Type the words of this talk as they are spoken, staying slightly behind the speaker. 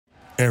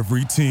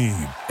Every team,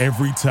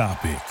 every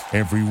topic,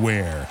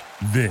 everywhere.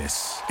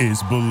 This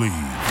is Believe.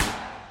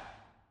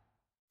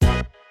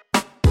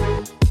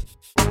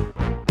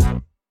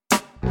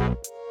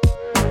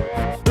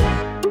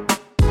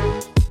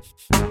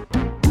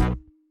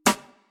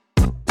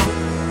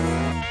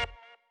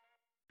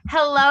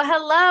 Hello,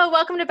 hello.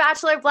 Welcome to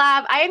Bachelor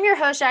Blab. I am your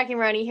host, Jackie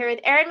Maroney, here with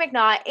Erin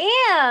McNaught,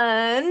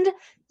 and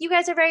you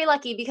guys are very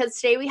lucky because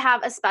today we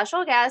have a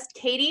special guest,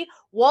 Katie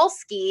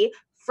Wolski,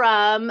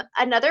 from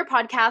another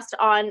podcast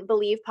on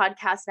Believe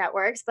Podcast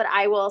Networks, but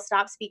I will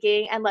stop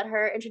speaking and let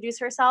her introduce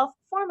herself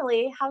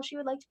formally, how she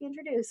would like to be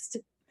introduced.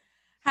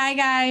 Hi,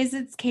 guys.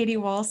 It's Katie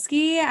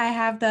Wolski. I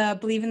have the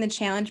Believe in the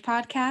Challenge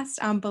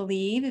podcast on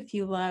Believe. If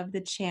you love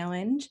the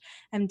challenge,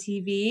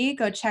 MTV,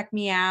 go check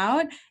me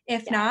out.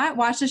 If not,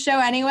 watch the show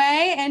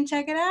anyway and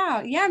check it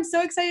out. Yeah, I'm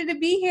so excited to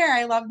be here.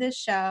 I love this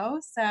show.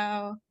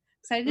 So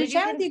excited to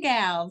chat with you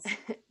gals.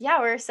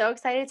 Yeah, we're so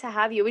excited to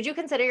have you. Would you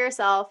consider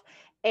yourself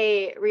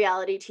a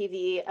reality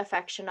TV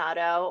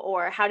aficionado,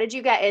 or how did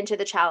you get into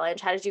the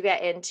challenge? How did you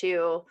get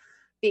into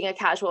being a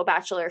casual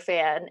Bachelor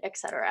fan,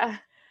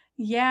 etc.?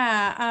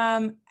 Yeah,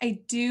 I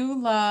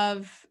do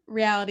love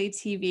reality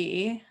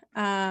TV.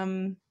 I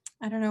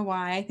don't know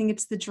why. I think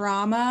it's the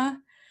drama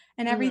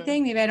and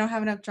everything. Maybe I don't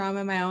have enough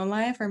drama in my own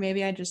life, or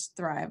maybe I just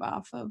thrive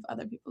off of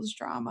other people's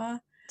drama.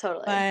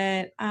 Totally.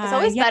 But it's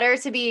always better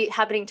to be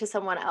happening to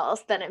someone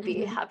else than it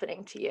be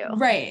happening to you.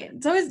 Right.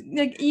 It's always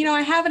like,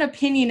 I have an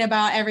opinion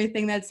about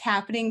everything that's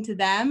happening to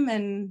them.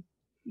 And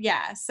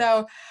yeah.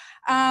 So,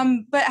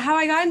 but how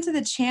I got into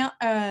the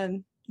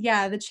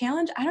the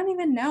challenge, I don't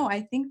even know. I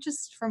think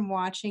just from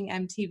watching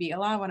MTV a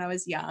lot when I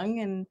was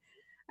young, and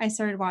I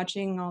started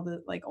watching all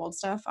the like old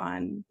stuff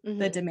on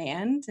the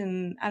demand,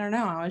 and I don't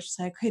know, I was just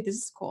like, hey, this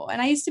is cool.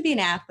 And I used to be an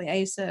athlete. I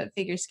used to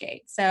figure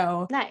skate.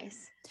 So nice.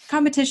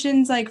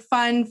 Competition's like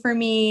fun for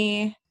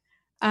me.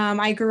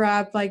 I grew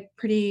up like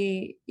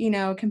pretty,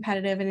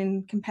 competitive and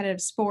in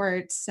competitive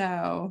sports.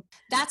 So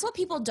that's what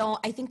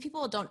I think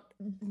people don't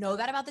know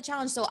that about the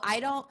challenge. So I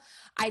don't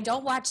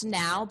watch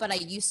now, but I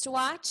used to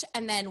watch.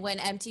 And then when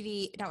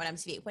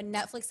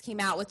Netflix came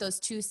out with those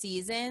 2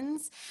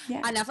 seasons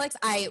on Netflix,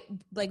 I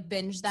like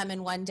binged them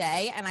in one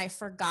day, and I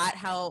forgot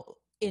how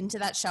into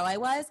that show I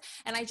was.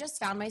 And I just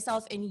found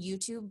myself in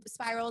YouTube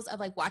spirals of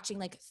like watching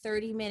like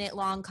 30-minute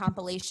long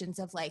compilations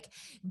of like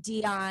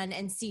Dion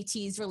and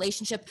CT's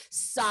relationship,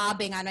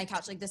 sobbing on my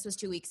couch. Like this was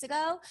 2 weeks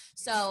ago.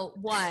 So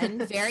one,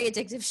 very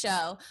addictive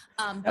show.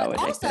 But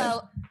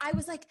also I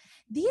was like,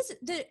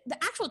 the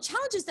actual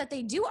challenges that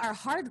they do are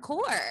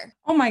hardcore.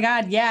 Oh my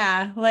God.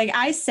 Yeah. Like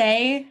I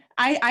say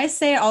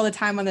it all the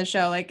time on the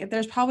show. Like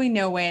there's probably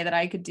no way that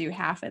I could do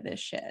half of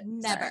this shit.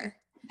 Never.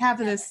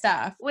 Half of this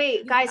stuff.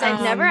 Wait, guys, I've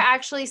never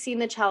actually seen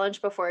the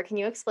challenge before. Can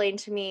you explain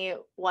to me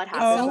what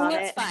happens on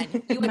it? It's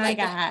fun. Oh my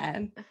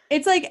God.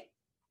 It's like,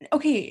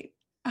 okay,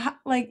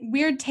 like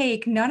weird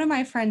take. None of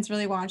my friends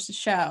really watch the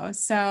show.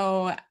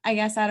 So I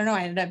guess, I don't know,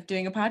 I ended up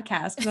doing a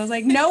podcast because I was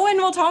like, no one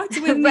will talk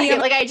to me. Right,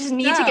 like I just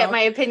need to get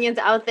my opinions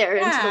out there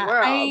into the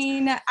world. I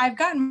mean, I've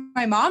gotten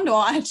my mom to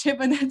watch it,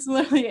 but that's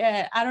literally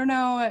it. I don't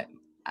know.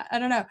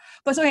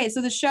 But okay,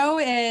 so the show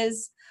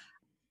is,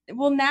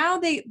 well, now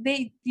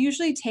they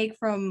usually take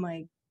from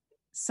like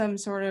some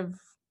sort of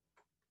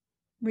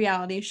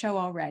reality show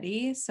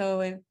already.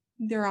 So if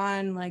they're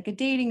on like a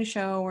dating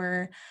show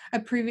or a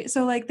previous,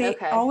 so like they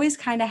always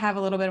kind of have a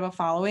little bit of a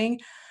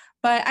following.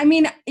 But I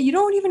mean, you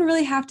don't even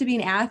really have to be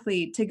an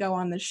athlete to go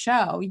on the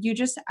show. You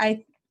just,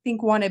 I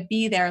think, want to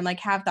be there and like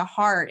have the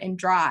heart and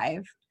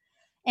drive.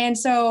 And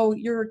so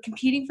you're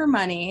competing for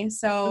money.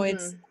 So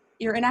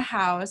you're in a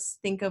house,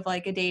 think of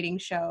like a dating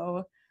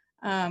show.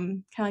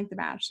 Kind of like The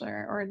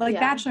Bachelor, or like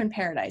Bachelor in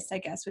Paradise, I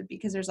guess would be,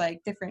 because there's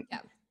like different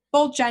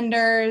both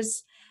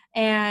genders.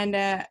 And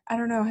I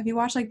don't know, have you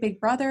watched like Big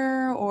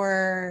Brother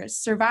or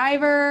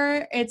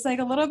Survivor? It's like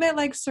a little bit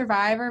like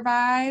Survivor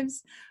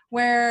vibes,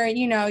 where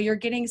you're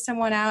getting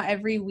someone out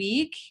every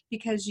week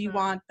because you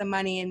want the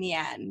money in the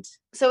end.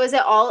 So is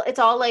it's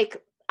all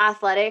like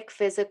athletic,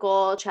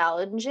 physical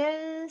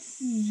challenges?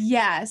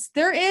 Yes,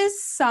 there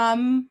is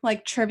some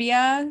like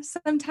trivia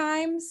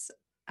sometimes.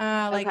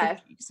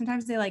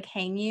 Sometimes they like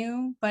hang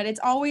you, but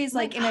it's always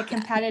like in a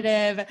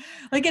competitive,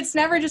 like it's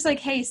never just like,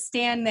 hey,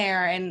 stand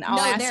there and I'll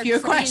ask you a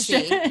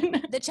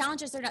question. The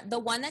challenges are not, the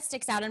one that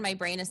sticks out in my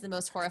brain is the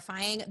most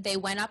horrifying. They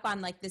went up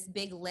on like this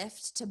big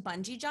lift to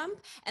bungee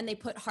jump, and they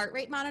put heart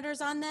rate monitors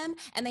on them,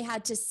 and they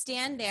had to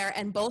stand there,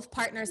 and both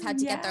partners had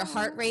to get their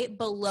heart rate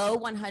below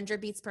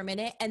 100 beats per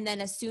minute. And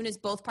then as soon as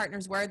both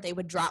partners were, they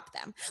would drop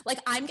them. Like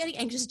I'm getting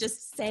anxious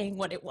just saying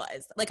what it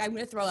was. Like I'm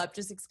going to throw up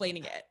just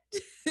explaining it.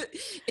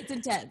 It's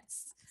intense.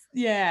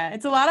 Yeah,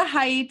 it's a lot of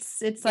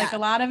heights. It's like a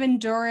lot of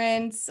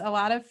endurance, a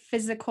lot of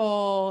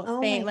physical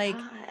thing. Like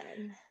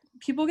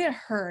people get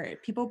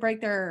hurt. People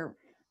break their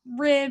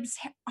ribs,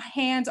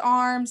 hands,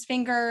 arms,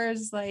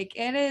 fingers. Like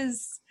it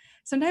is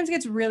sometimes it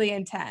gets really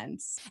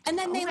intense. And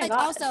then they my like God.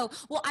 also,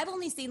 well, I've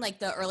only seen like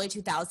the early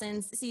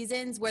 2000s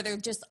seasons where they're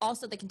just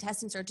also the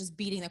contestants are just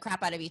beating the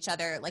crap out of each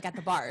other like at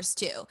the bars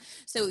too.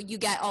 So you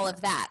get all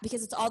of that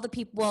because it's all the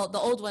people, well, the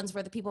old ones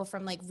were the people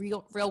from like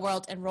real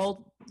world and road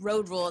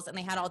rules, and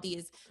they had all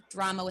these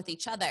drama with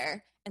each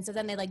other. And so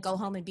then they like go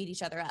home and beat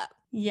each other up.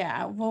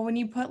 Yeah. Well, when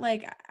you put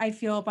like, I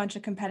feel a bunch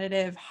of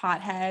competitive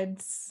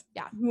hotheads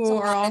Yeah. who So a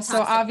are lot of also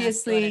toxic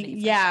obviously,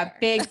 masculinity for sure.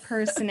 big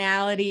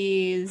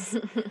personalities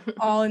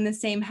all in the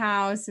same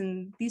house.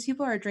 And these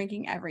people are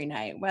drinking every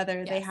night,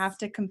 whether they Yes. have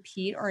to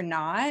compete or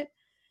not.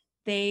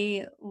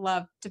 They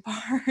love to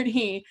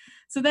party.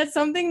 So that's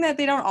something that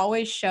they don't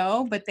always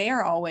show, but they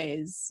are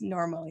always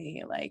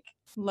normally like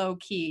low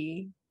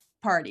key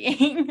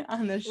partying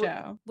on the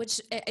show.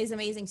 Which is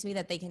amazing to me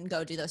that they can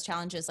go do those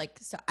challenges. Like,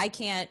 so I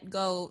can't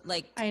go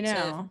like I know.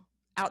 to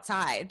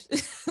outside.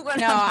 when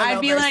No, I'm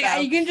I'd be hungover, like, so-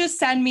 you can just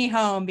send me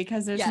home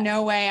because there's Yes.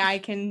 no way I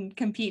can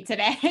compete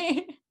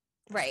today.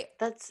 right.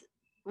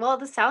 Well,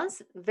 this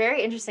sounds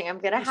very interesting. I'm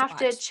gonna You should have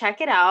to watch.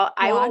 check it out.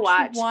 I will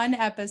watch. one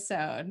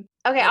episode.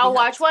 Okay, You'll be I'll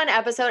watch hooked. one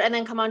episode and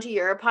then come on to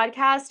your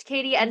podcast,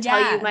 Katie, and tell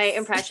you my Yes.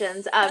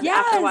 impressions of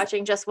Yes. after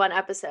watching just one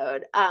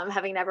episode,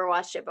 having never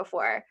watched it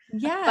before.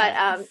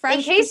 Yeah. But fresh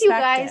in case you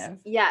guys,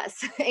 perspective.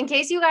 yes, in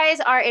case you guys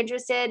are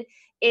interested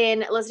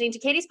in listening to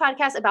Katie's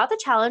podcast about the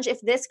challenge,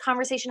 if this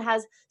conversation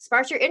has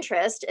sparked your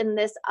interest in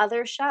this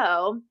other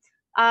show,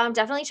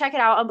 definitely check it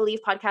out on Believe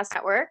Podcast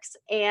Networks.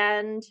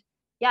 And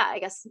yeah, I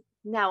guess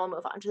now we'll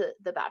move on to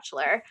The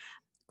Bachelor.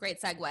 Great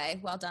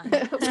segue. Well done.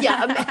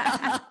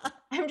 Yeah,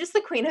 I'm just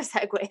the queen of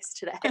segues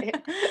today.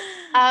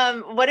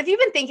 What have you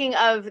been thinking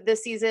of the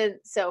season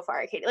so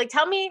far, Katie? Like,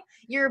 tell me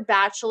your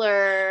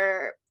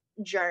Bachelor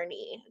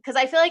journey, because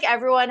I feel like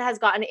everyone has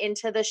gotten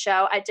into the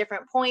show at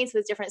different points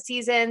with different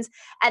seasons,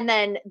 and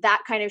then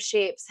that kind of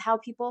shapes how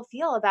people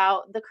feel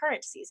about the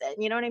current season.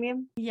 You know what I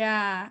mean?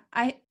 Yeah.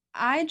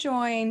 I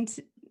joined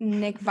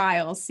Nick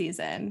Vile's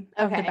season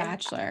of The Okay.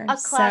 Bachelor. A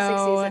classic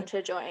So, season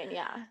to join.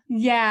 Yeah.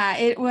 Yeah,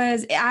 it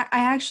was. I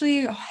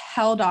actually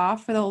held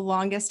off for the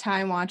longest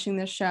time watching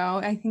the show.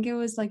 I think it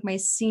was like my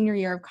senior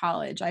year of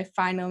college. I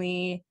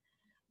finally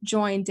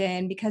joined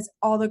in because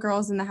all the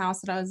girls in the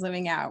house that I was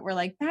living at were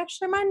like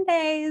Bachelor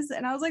Mondays,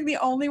 and I was like the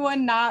only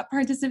one not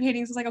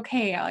participating. So I was like,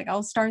 okay, like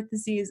I'll start the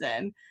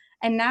season.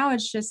 And now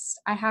it's just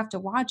I have to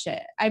watch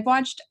it. I've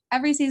watched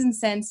every season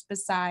since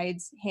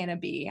besides Hannah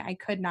B. I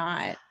could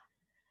not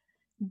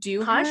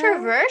do her.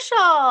 Controversial.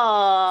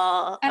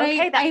 And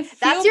Okay, I feel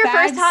that's your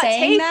bad first hot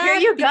saying take. that Here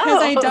you go.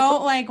 because I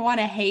don't like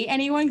want to hate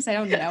anyone because I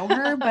don't know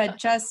her, but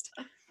just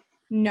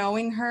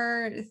knowing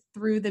her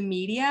through the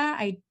media,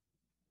 I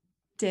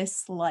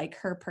dislike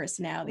her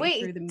personality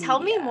through the Wait, media. tell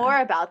me more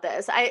about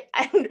this.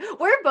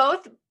 We're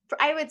both,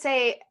 I would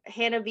say,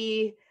 Hannah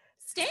B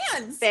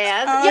Stands.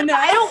 fans. Oh, Yeah, no.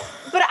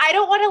 I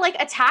don't want to like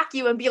attack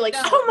you and be like,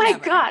 No, oh my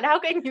never. God, how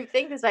can you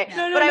think this way?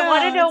 No, but I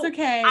want to know. It's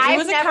okay. I've It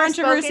was a never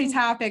controversy spoken-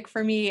 topic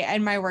for me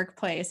and my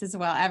workplace as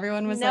well.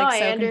 Everyone was No, like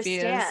so I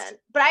understand. confused.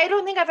 But I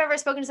don't think I've ever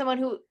spoken to someone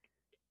who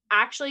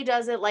actually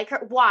doesn't like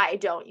her. Why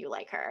don't you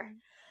like her?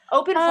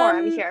 Open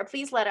forum here.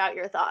 Please let out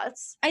your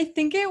thoughts. I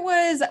think it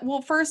was,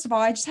 well, first of all,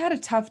 I just had a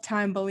tough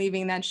time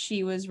believing that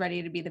she was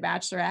ready to be the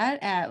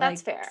Bachelorette at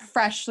That's like fair.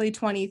 freshly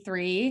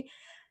 23.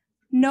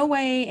 No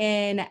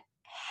way in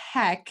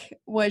heck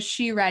was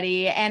she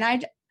ready. And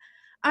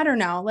I don't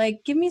know, like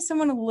give me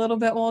someone a little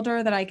bit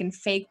older that I can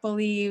fake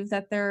believe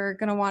that they're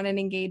going to want an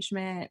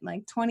engagement.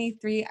 Like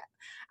 23.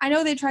 I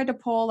know they tried to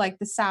pull like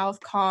the South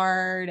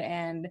card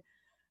and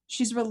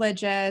she's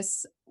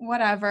religious,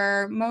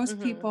 whatever. Most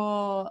Mhm.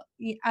 people,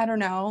 I don't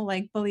know,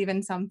 like believe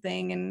in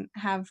something and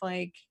have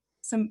like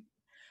some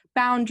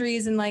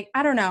boundaries and like,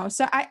 I don't know.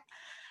 So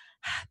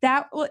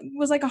that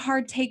was like a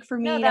hard take for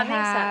me No, to that makes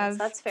have. sense.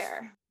 That's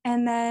fair.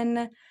 And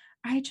then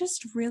I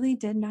just really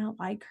did not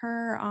like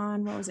her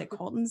on, what was it,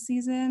 Colton's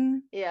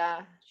season?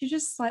 Yeah. She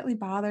just slightly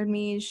bothered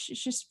me. She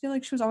just feel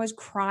like she was always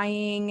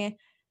crying.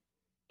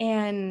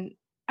 And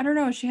I don't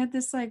know, she had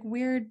this like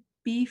weird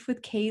beef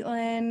with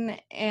Caitlyn.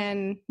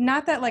 And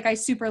not that like I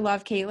super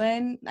love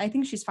Caitlyn. I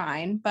think she's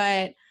fine.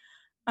 But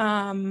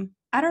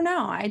I don't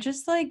know. I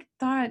just like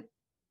thought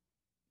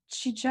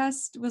she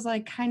just was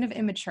like kind of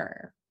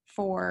immature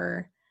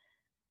for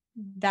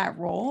that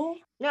role.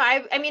 No,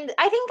 I mean,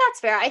 I think that's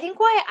fair. I think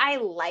why I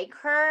like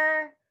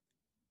her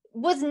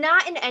was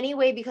not in any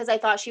way because I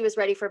thought she was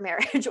ready for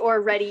marriage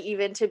or ready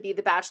even to be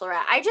the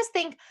Bachelorette. I just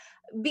think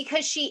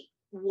because she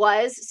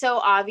was so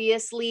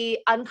obviously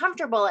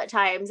uncomfortable at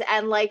times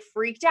and like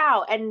freaked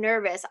out and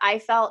nervous, I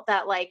felt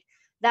that like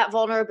that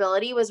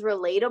vulnerability was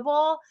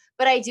relatable.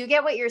 But I do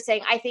get what you're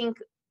saying. I think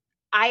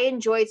I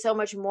enjoyed so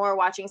much more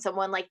watching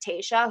someone like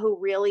Tayshia, who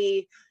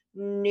really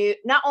knew,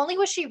 not only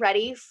was she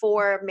ready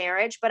for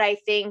marriage, but I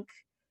think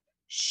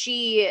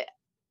she,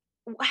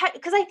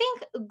 because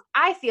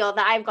I feel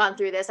that I've gone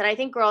through this, and I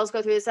think girls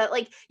go through this, that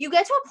like you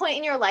get to a point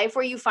in your life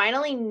where you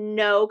finally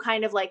know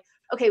kind of like,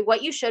 okay,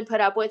 what you should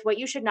put up with, what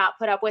you should not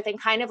put up with, and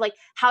kind of like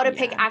how to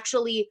pick Yeah.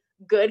 actually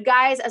good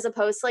guys as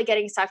opposed to like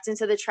getting sucked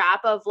into the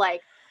trap of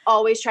like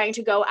always trying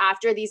to go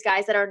after these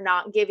guys that are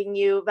not giving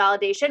you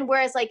validation.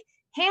 Whereas like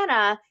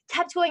Hannah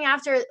kept going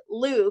after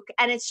Luke,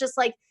 and it's just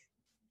like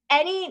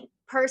any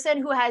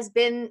person who has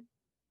been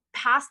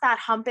past that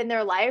hump in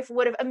their life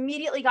would have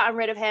immediately gotten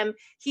rid of him.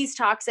 He's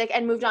toxic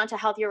and moved on to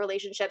healthier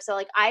relationships. So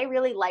like I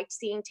really liked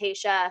seeing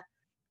Tayshia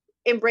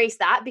embrace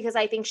that, because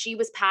I think she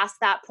was past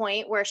that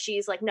point where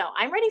she's like, no,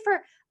 I'm ready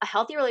for a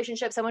healthy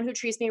relationship, someone who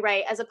treats me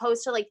right, as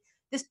opposed to like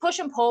this push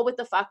and pull with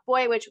the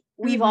fuckboy, which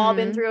we've all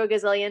been through a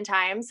gazillion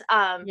times. But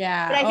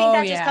I think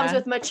that just comes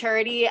with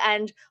maturity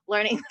and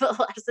learning the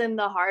lesson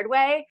the hard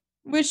way.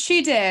 Which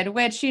she did,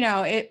 which,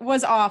 it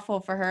was awful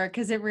for her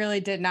because it really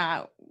did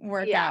not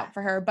work out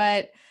for her.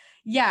 But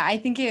yeah, I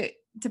think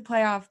to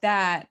play off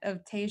that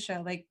of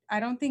Tayshia, like, I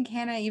don't think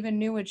Hannah even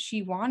knew what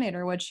she wanted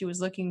or what she was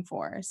looking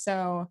for.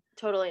 So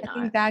totally not.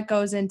 I think that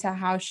goes into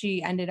how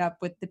she ended up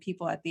with the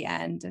people at the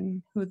end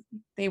and who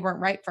they weren't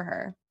right for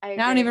her. I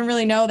don't even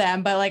really know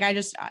them, but like, I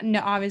just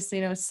obviously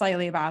know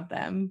slightly about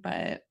them,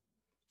 but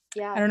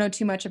I don't know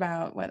too much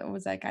about what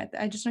was that guy.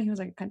 I just know he was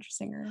like a country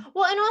singer.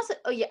 Well, and also,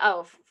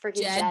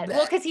 freaking Jed.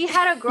 Well, because he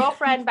had a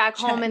girlfriend back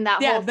home in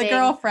that whole thing. Yeah, the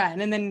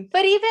girlfriend, and then.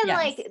 But even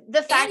like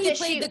the fact that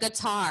she played the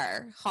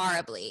guitar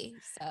horribly.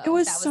 So it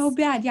was so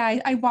bad. Yeah,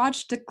 I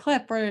watched a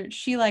clip where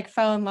she like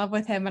fell in love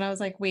with him, and I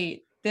was like,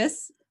 wait,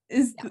 this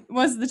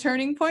was the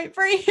turning point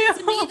for you?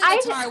 To me,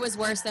 the guitar was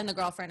worse than the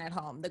girlfriend at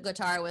home. The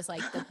guitar was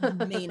like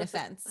the main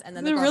offense, and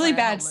then the really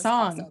bad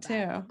song too.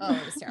 Bad. Oh,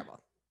 it was terrible.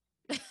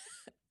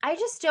 I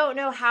just don't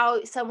know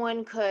how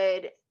someone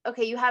could,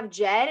 you have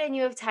Jed and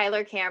you have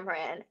Tyler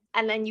Cameron,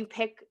 and then you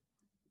pick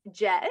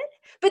Jed.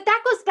 But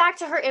that goes back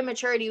to her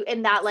immaturity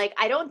in that, like,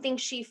 I don't think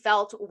she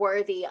felt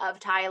worthy of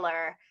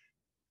Tyler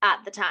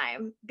at the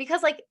time.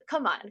 Because, like,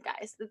 come on,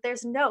 guys,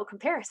 there's no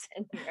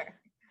comparison here.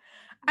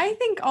 I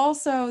think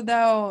also,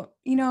 though,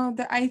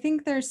 I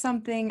think there's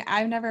something,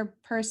 I've never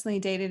personally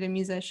dated a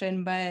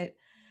musician, but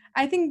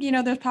I think,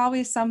 there's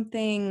probably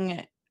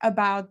something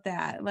about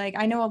that. Like,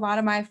 I know a lot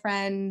of my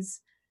friends,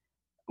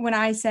 when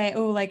I say,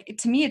 oh, like,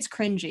 to me, it's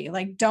cringy.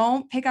 Like,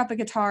 don't pick up a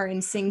guitar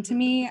and sing to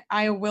me.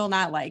 I will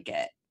not like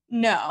it.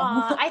 No.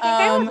 I think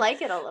I would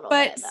like it a little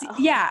bit, though.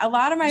 Yeah, a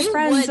lot of my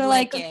friends are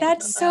like,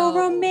 that's so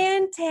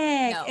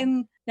romantic. No.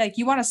 And like,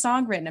 you want a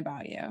song written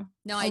about you.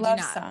 No, I do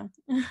not. Song.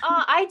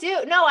 I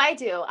do. No, I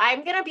do.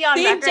 I'm going to be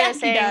on record as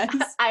saying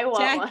I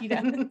want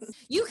one.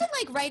 You can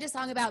like write a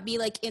song about me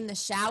like in the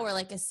shower,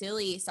 like a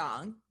silly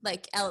song,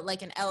 like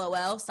an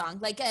LOL song,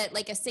 like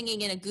a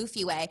singing in a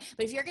goofy way.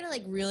 But if you're going to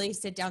like really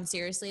sit down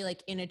seriously,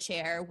 like in a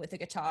chair with a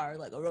guitar,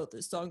 like I wrote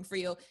this song for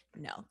you.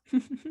 No,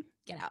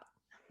 get out.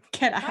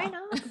 Get out. Why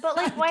not? But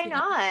like, why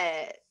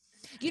not?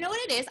 You know what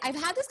it is? I've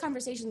had this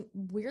conversation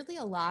weirdly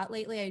a lot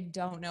lately. I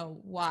don't know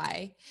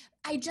why.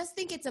 I just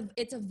think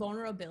it's a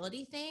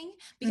vulnerability thing,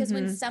 because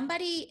when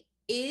somebody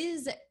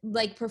is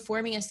like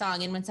performing a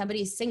song and when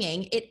somebody is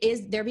singing,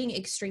 they're being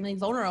extremely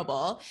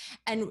vulnerable,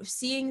 and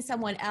seeing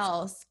someone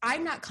else,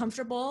 I'm not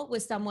comfortable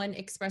with someone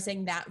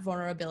expressing that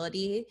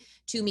vulnerability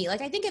to me.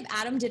 Like, I think if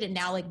Adam did it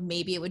now, like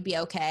maybe it would be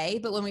okay.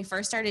 But when we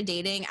first started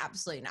dating,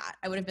 absolutely not.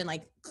 I would have been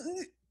like,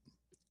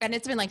 and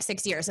it's been like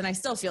 6 years and I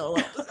still feel a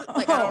little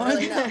like, I don't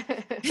really know.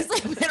 It's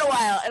like been a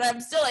while and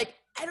I'm still like,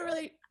 I don't know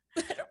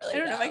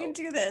if I can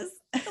do this.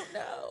 I don't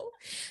know.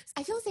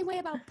 I feel the same way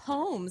about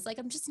poems. Like,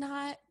 I'm just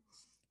not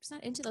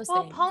into those things.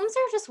 Well, poems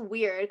are just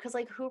weird because,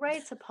 like, who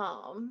writes a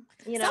poem?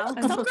 You know,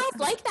 some girls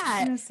like that. I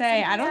was gonna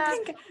say, I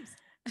don't think.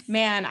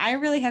 Man, I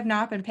really have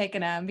not been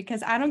picking them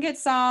because I don't get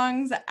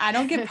songs. I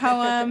don't get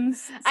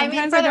poems. I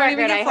mean, for the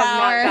record, I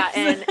have not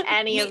gotten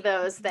any of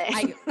those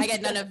things. I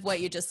get none of what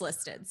you just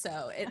listed.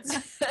 So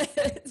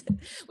it's,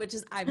 which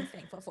is, I'm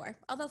thankful for.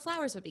 Although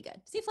flowers would be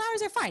good. See,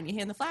 flowers are fine. You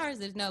hand the flowers,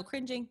 there's no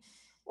cringing.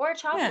 Or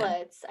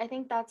chocolates. Yeah. I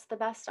think that's the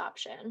best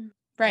option.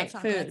 Right.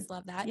 Food.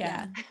 Love that.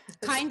 Yeah.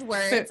 Kind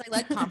words. I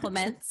like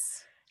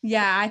compliments.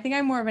 Yeah. I think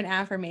I'm more of an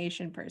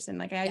affirmation person.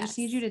 Like, I just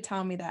need you to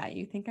tell me that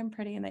you think I'm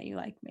pretty and that you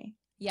like me.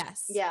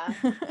 Yes. Yeah.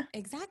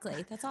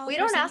 Exactly. That's all. We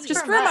don't ask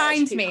just for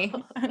remind me.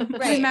 Right.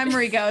 My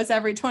memory goes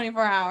every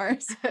 24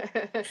 hours.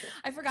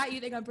 I forgot you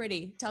think I'm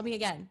pretty. Tell me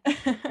again.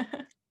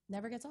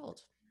 Never gets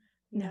old.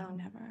 No,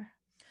 never.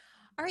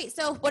 All right.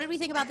 So what did we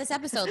think about this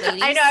episode,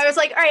 ladies? I know. I was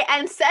like, all right,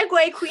 and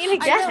segue queen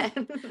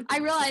again. I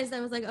realized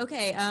I was like,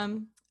 okay. I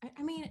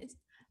mean,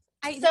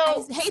 I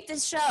hate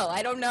this show.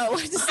 I don't know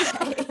what to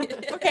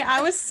say. Okay.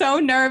 I was so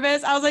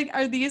nervous. I was like,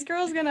 are these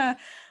girls gonna,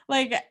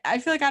 like, I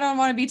feel like I don't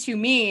want to be too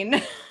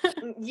mean.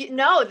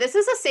 No, this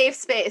is a safe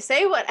space.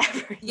 Say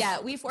whatever.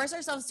 Yeah, we force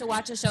ourselves to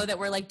watch a show that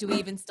we're like, do we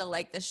even still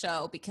like the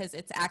show? Because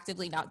it's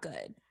actively not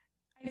good.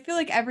 I feel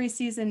like every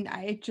season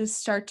I just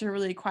start to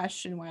really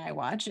question why I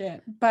watch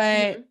it.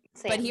 But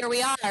but here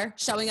we are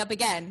showing up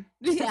again.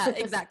 Yeah,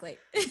 exactly.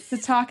 The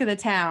talk of the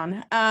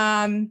town.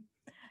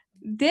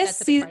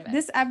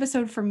 This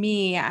episode for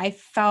me, I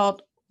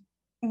felt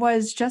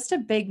was just a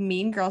big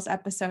Mean Girls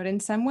episode. In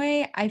some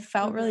way, I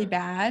felt really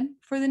bad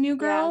for the new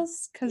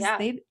girls because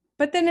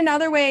but then in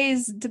other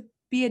ways, to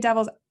be a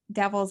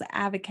devil's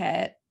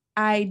advocate,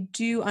 I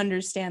do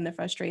understand the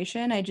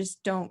frustration. I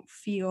just don't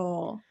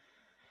feel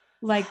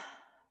like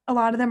a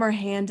lot of them are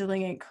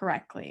handling it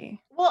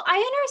correctly. Well, I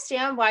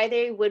understand why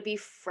they would be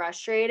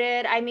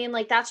frustrated. I mean,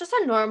 like, that's just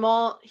a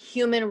normal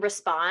human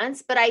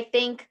response. But I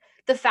think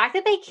the fact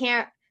that they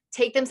can't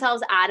take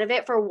themselves out of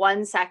it for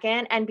 1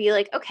 second and be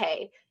like,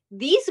 okay,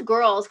 these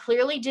girls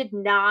clearly did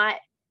not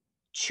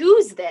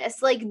choose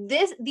this. Like,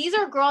 these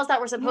are girls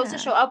that were supposed to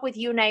show up with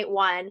you night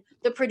one.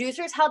 The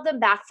producers held them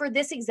back for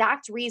this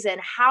exact reason.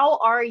 How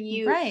are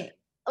you? Right.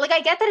 Like,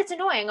 I get that it's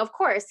annoying, of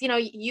course. You know,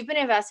 you've been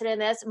invested in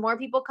this. More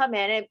people come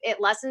in.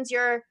 It lessens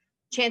your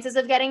chances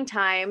of getting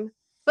time.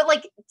 But,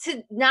 like,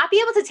 to not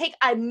be able to take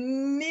a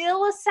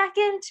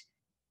millisecond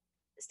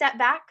step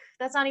back,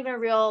 that's not even a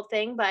real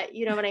thing, but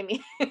you know what I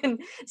mean? To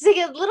take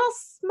a little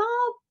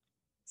small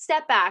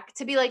step back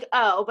to be like,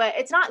 oh, but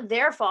it's not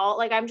their fault.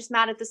 Like, I'm just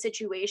mad at the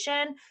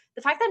situation.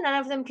 The fact that none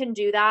of them can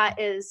do that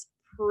is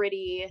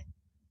pretty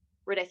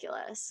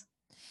ridiculous.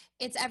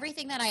 It's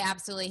everything that I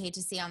absolutely hate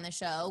to see on the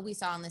show. We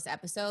saw in this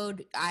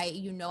episode. I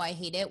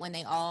hate it when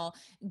they all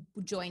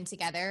join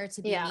together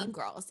to be Mean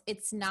Girls.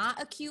 It's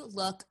not a cute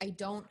look. I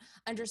don't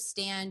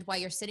understand why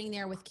you're sitting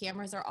there with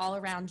cameras are all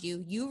around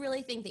you. You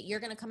really think that you're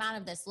going to come out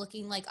of this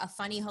looking like a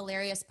funny,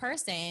 hilarious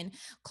person,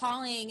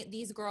 calling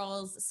these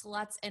girls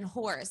sluts and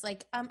whores.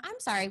 Like, I'm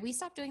sorry. We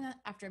stopped doing that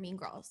after Mean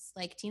Girls.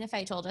 Like, Tina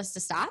Fey told us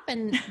to stop,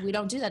 and we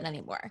don't do that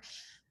anymore.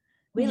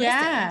 We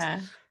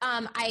listened.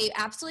 I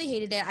absolutely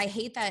hated it. I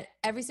hate that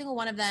every single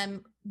one of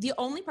them, the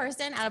only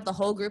person out of the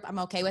whole group I'm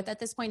okay with at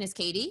this point is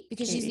Katie,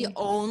 because she's the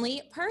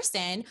only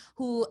person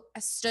who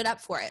stood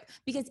up for it.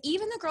 Because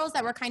even the girls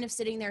that were kind of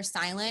sitting there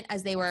silent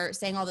as they were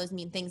saying all those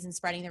mean things and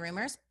spreading the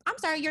rumors, I'm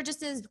sorry, you're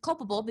just as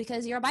culpable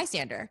because you're a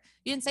bystander.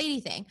 You didn't say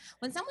anything.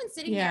 When someone's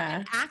sitting there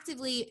and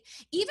actively,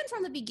 even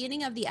from the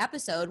beginning of the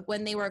episode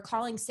when they were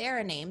calling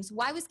Sarah names,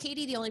 why was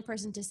Katie the only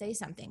person to say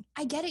something?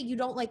 I get it, you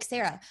don't like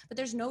Sarah, but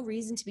there's no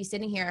reason to be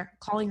sitting here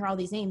calling her all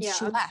these names.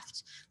 She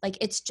left. Like,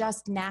 it's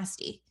just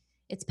nasty.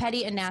 It's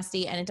petty and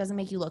nasty, and it doesn't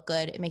make you look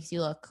good. It makes you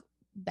look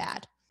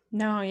bad.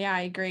 No, yeah,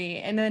 I agree.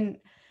 And then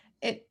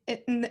it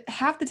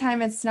half the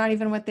time it's not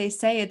even what they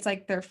say. It's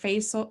like their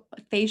facial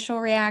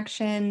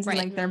reactions and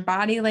like their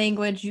body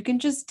language. You can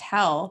just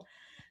tell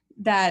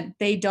that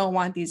they don't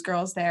want these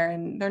girls there,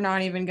 and they're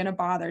not even going to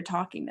bother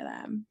talking to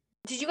them.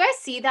 Did you guys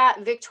see that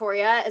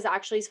Victoria is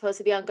actually supposed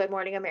to be on Good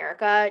Morning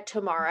America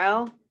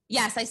tomorrow?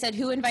 Yes, I said,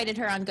 who invited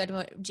her on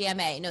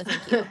GMA? No,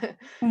 thank you.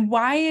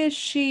 Why is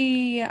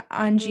she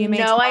on GMA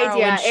no tomorrow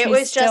idea. when she's it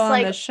was still just on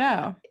like the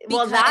show?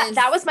 Well,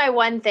 that was my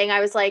one thing. I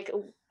was like,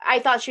 I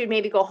thought she would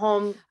maybe go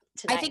home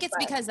tonight. I think it's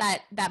because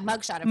that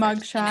mugshot.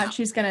 Mugshot.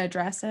 She's going to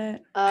address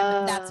it.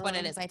 That's what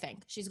it is. I think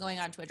she's going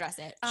on to address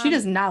it. She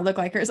does not look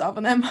like herself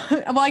in them.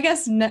 Well, I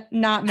guess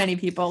not many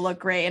people look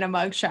great in a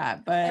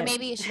mugshot, but or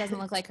maybe she doesn't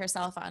look like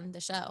herself on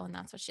the show, and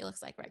that's what she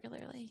looks like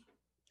regularly.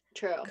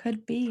 True.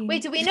 Could be.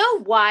 Wait, do we know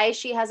why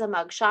she has a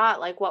mugshot?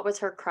 Like, what was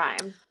her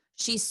crime?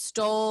 She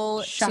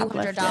stole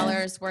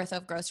 $200 worth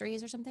of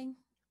groceries or something.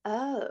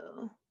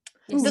 Oh.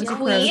 The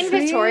Queen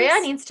Victoria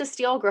needs to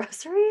steal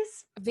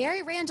groceries?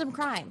 Very random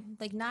crime.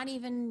 Like, not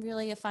even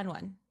really a fun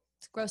one.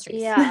 It's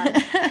groceries.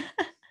 Yeah.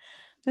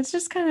 That's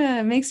just kind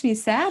of makes me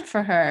sad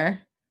for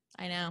her.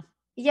 I know.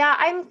 Yeah,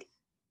 I'm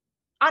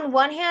on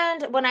one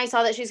hand, when I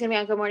saw that she's going to be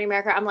on Good Morning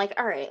America, I'm like,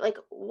 all right, like,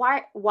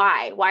 why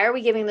are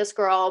we giving this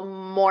girl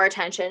more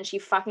attention? She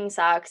fucking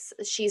sucks.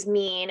 She's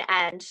mean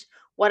and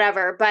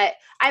whatever. But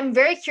I'm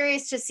very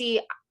curious to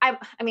see, I'm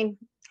going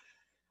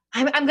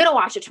to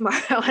watch it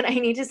tomorrow, and I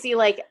need to see,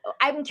 like,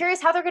 I'm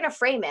curious how they're going to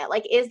frame it.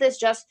 Like, is this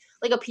just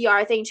like a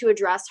PR thing to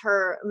address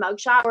her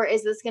mugshot, or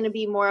is this going to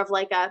be more of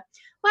like a,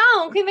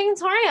 wow, Queen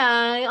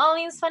Victoria, all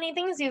these funny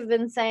things you've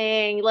been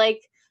saying,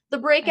 like the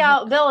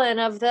breakout villain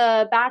of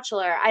The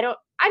Bachelor?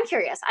 I'm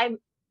curious.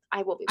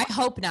 I will be. I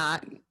hope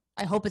not.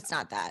 I hope it's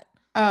not that.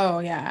 Oh,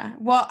 yeah.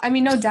 Well, I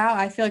mean, no doubt.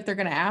 I feel like they're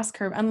going to ask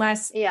her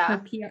unless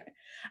her PR.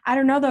 I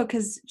don't know, though,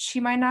 because she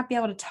might not be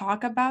able to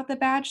talk about The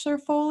Bachelor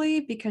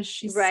fully because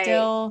she's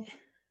still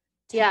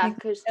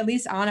at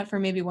least on it for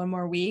maybe one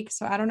more week.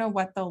 So I don't know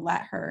what they'll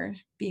let her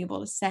be able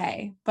to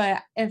say.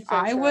 But if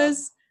I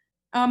was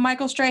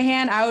Michael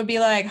Strahan, I would be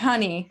like,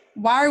 honey,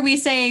 why are we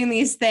saying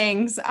these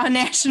things on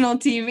national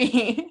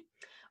TV?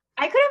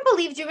 I couldn't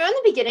believe, do you remember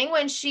in the beginning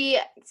when she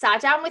sat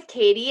down with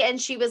Katie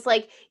and she was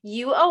like,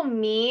 you owe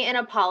me an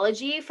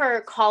apology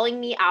for calling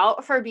me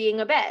out for being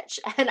a bitch,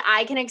 and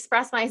I can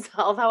express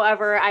myself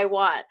however I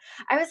want.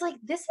 I was like,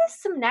 this is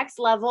some next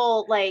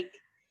level, like.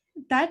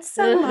 That's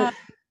some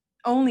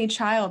only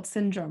child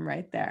syndrome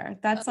right there.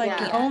 That's like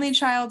the only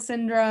child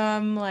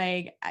syndrome.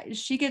 Like,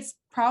 she gets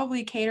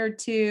probably catered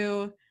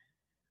to,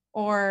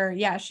 or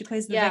she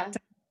plays the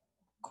victim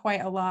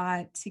quite a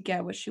lot to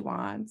get what she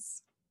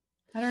wants.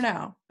 I don't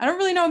know. I don't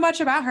really know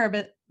much about her,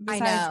 but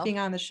besides know. being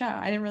on the show.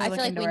 I didn't really I look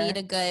feel like into we her. need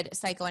a good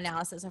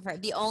psychoanalysis of her.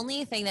 The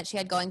only thing that she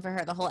had going for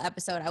her the whole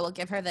episode, I will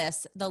give her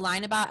this. The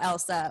line about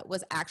Elsa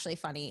was actually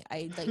funny.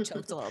 I like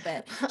choked a little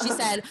bit. She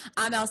said,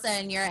 "I'm Elsa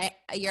and you're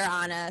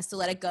Anna, so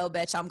let it go,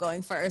 bitch. I'm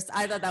going first."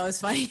 I thought that was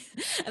funny.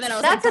 And then I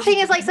was That's like, the thing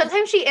is like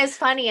sometimes she is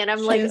funny and I'm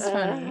She like, is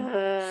funny.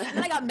 And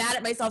then I got mad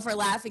at myself for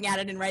laughing at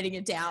it and writing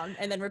it down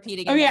and then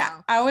repeating it Oh yeah,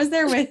 now. I was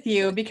there with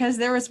you because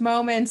there was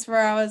moments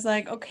where I was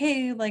like,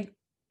 okay, like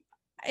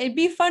it'd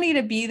be funny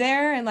to be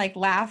there and like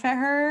laugh at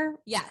her.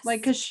 Yes.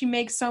 Like, because she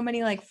makes so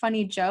many like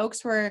funny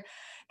jokes where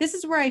this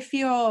is where I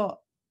feel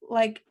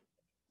like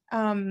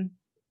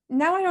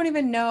now I don't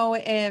even know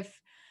if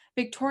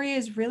Victoria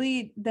is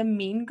really the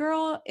mean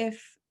girl.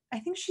 If I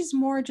think she's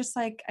more just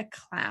like a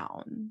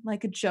clown,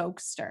 like a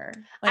jokester.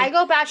 Like, I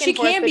go back and she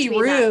forth can be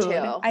between that rude.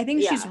 too. I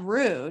think she's Yeah.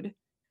 rude.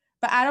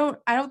 But I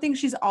don't think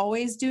she's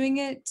always doing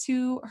it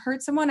to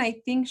hurt someone. I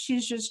think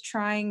she's just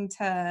trying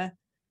to,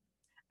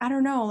 I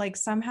don't know, like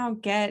somehow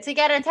get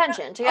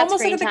attention, to get almost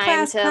screen like the time,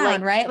 class to clown,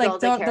 like right? Like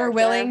build a they're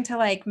willing character. to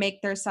like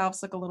make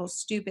themselves look a little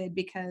stupid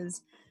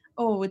because,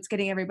 oh, it's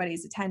getting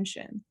everybody's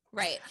attention.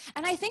 Right.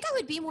 And I think I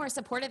would be more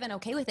supportive and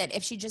okay with it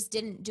if she just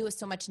didn't do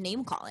so much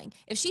name calling.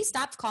 If she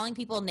stopped calling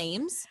people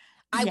names,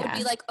 I would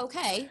be like,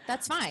 okay,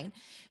 that's fine.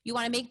 You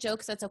want to make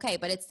jokes, that's okay.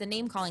 But it's the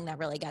name calling that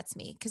really gets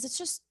me. Because it's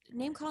just,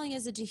 name calling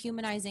is a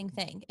dehumanizing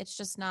thing. It's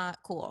just not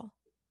cool.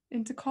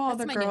 And to call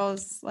That's other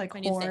girls like my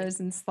new thing. whores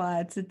and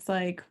sluts, it's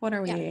like, what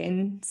are we Yeah.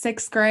 in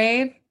 6th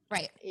grade?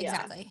 Right. Yeah.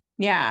 Exactly.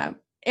 Yeah.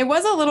 It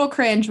was a little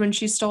cringe when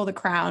she stole the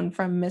crown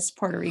from Miss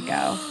Puerto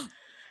Rico.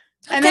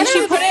 And Could then she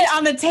have put been- it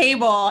on the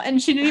table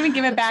and she didn't even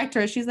give it back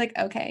to her. She's like,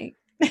 okay.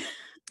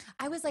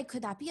 I was like,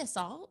 could that be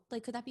assault?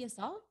 Like, could that be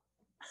assault?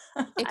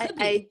 It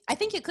could I be. I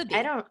think it could be.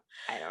 I don't know.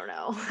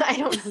 I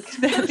don't know.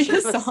 That'd be Definition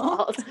of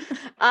assault.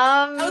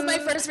 That was my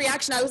first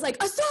reaction. I was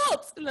like,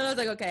 assault! And then I was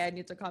like, okay, I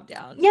need to calm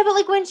down. Yeah, but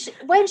like when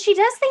she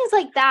does things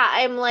like that,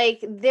 I'm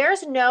like,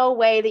 there's no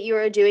way that you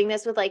are doing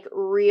this with like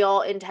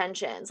real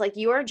intentions. Like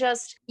you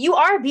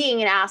are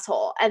being an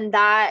asshole, and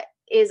that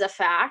is a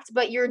fact,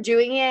 but you're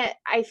doing it,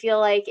 I feel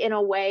like, in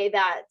a way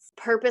that's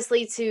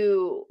purposely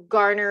to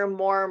garner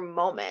more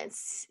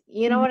moments.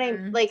 You know what I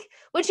Mhm. like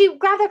when she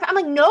grabbed that, I'm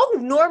like, no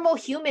normal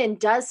human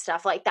does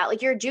stuff like that.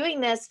 Like you're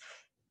doing this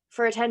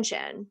for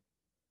attention.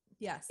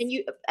 Yes.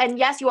 And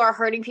yes, you are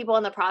hurting people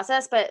in the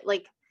process, but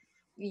like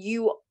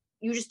you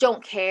just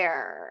don't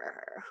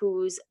care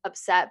who's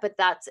upset. But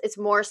it's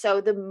more so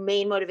the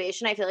main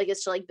motivation, I feel like,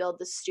 is to like build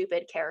the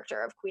stupid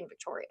character of Queen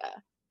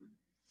Victoria.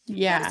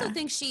 Yeah. I also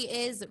think she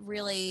is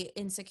really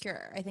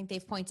insecure. I think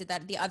they've pointed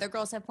that. The other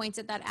girls have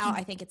pointed that out.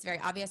 I think it's very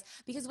obvious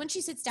because when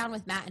she sits down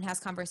with Matt and has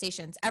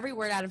conversations, every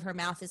word out of her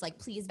mouth is like,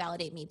 please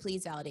validate me.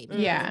 Please validate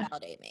me. Yeah. Please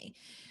validate me.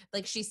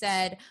 Like she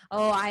said,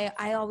 oh,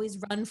 I always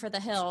run for the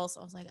hills.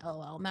 I was like, oh,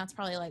 well, Matt's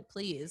probably like,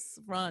 please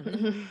run.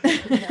 For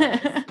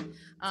the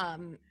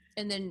hills.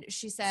 And then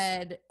she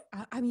said,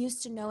 I'm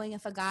used to knowing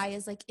if a guy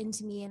is like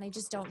into me and I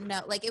just don't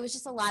know. Like it was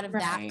just a lot of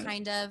that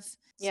kind of. So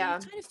Yeah.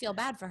 you kind of feel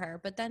bad for her,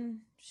 but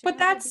then. But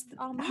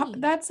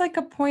that's like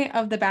a point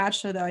of The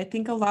Bachelor, though. I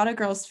think a lot of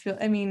girls feel,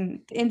 I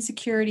mean,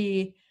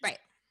 insecurity, right,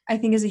 I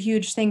think is a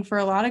huge thing for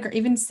a lot of girls.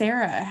 Even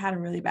Sarah had a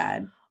really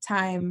bad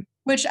time,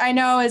 which I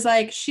know is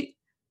like a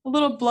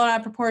little blown out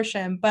of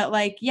proportion, but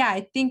like, yeah,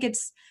 I think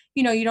it's,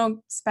 you know, you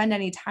don't spend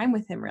any time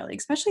with him really,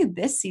 especially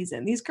this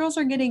season. These girls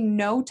are getting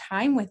no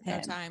time with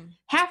him. No time.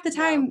 Half the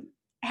time,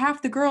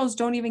 half the girls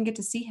don't even get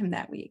to see him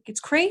that week. It's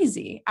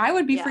crazy. I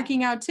would be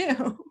freaking out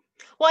too.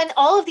 Well, and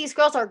all of these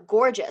girls are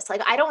gorgeous.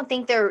 Like, I don't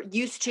think they're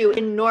used to,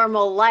 in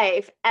normal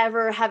life,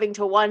 ever having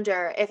to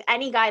wonder if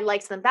any guy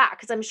likes them back.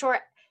 Because I'm sure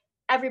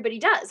everybody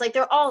does. Like,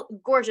 they're all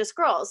gorgeous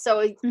girls.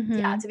 So,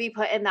 yeah, to be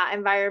put in that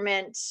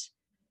environment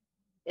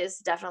is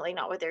definitely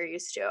not what they're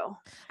used to.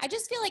 I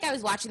just feel like I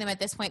was watching them at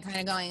this point kind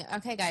of going,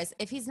 okay, guys,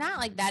 if he's not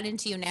like that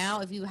into you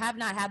now, if you have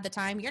not had the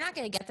time, you're not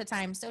going to get the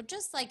time. So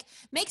just like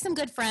make some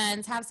good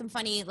friends, have some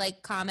funny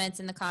like comments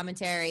in the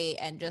commentary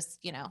and just,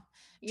 you know,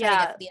 try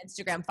to get the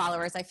Instagram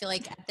followers. I feel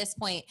like at this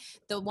point,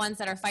 the ones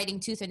that are fighting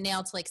tooth and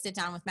nail to like sit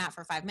down with Matt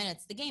for 5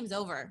 minutes, the game's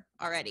over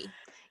already.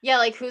 Yeah,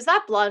 like who's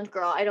that blonde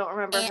girl? I don't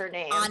remember her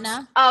name.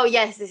 Anna. Oh,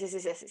 yes.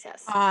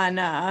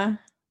 Anna.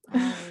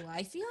 Oh,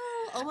 I feel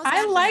almost.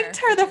 I liked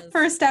her the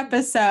first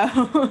episode.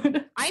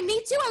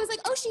 Me too. I was like,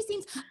 oh, she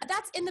seems.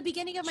 That's in the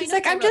beginning of my. She's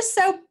like, I'm just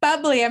so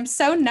bubbly. I'm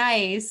so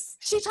nice.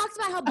 She talks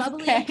about how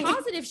bubbly and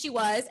positive she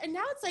was, and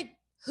now it's like,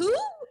 who?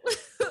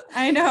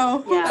 I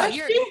know.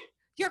 Yeah,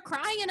 you're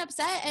crying and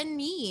upset and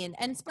mean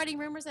and spreading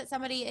rumors that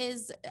somebody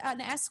is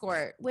an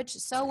escort. Which,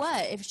 so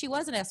what if she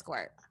was an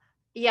escort?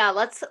 Yeah,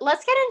 let's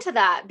get into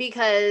that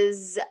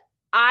because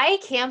I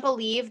can't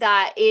believe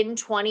that in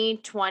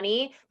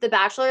 2020, The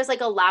Bachelor is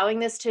like allowing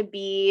this to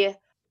be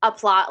a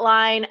plot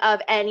line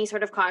of any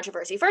sort of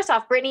controversy. First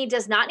off, Brittany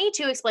does not need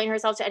to explain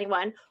herself to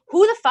anyone.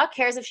 Who the fuck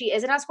cares if she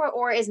is an escort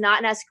or is not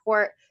an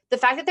escort? The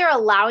fact that they're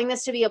allowing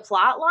this to be a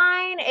plot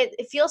line,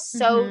 it feels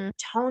so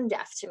tone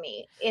deaf to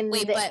me in the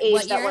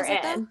age that we're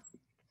in.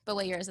 But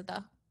what year is it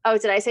though? Oh,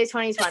 did I say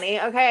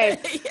 2020? Okay.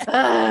 Yeah. Oh,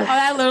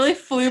 that literally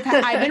flew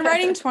past. I've been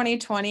writing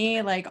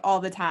 2020 like all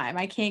the time.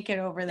 I can't get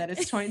over that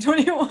it's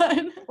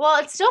 2021.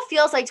 Well, it still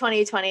feels like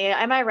 2020.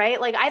 Am I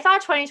right? Like I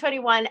thought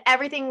 2021,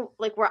 everything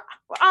like we're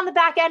on the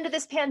back end of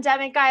this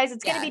pandemic, guys.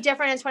 It's going to be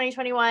different in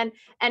 2021,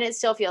 and it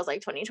still feels like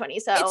 2020.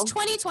 So it's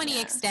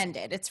 2020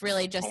 extended. It's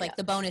really just like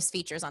the bonus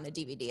features on the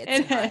DVD.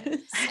 It's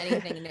not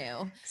anything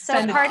new.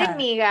 So pardon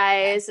me,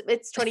 guys.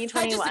 It's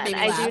 2021.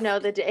 I do know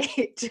the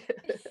date.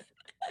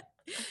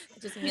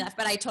 It just made me laugh,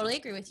 but I totally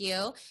agree with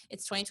you.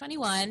 It's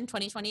 2021,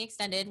 2020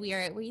 extended.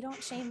 We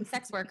don't shame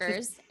sex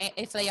workers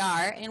if they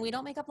are, and we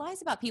don't make up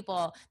lies about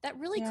people that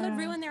really could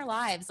ruin their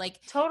lives.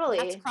 Like totally,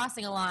 that's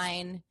crossing a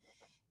line.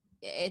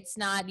 It's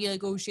not you're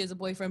like, oh, she has a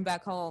boyfriend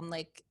back home.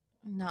 Like,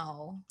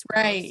 no,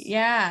 right? gross.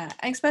 Yeah,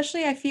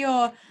 especially I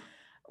feel.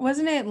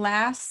 Wasn't it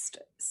last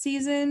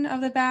season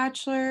of The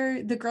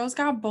Bachelor? The girls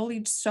got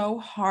bullied so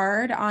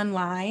hard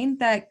online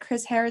that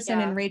Chris Harrison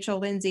and Rachel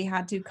Lindsay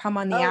had to come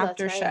on the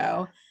after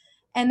show.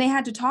 And they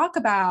had to talk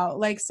about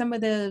like some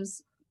of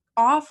those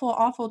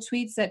awful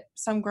tweets that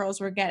some girls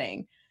were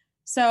getting.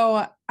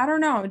 So I don't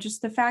know,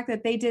 just the fact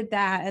that they did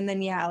that. And then,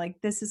 like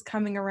this is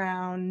coming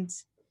around.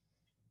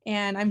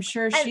 And I'm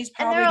sure she's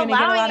probably going to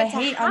get a lot of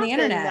hate on the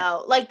internet.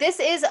 Though. Like this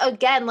is,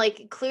 again,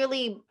 like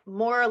clearly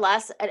more or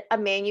less a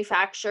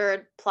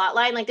manufactured plot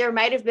line. Like there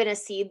might have been a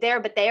seed there,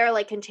 but they are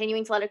like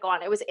continuing to let it go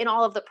on. It was in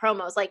all of the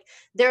promos. Like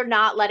they're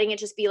not letting it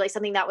just be like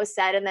something that was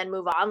said and then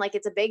move on. Like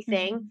it's a big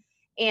thing.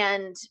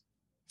 And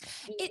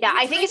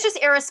I think it's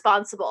just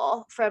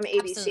irresponsible from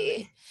ABC.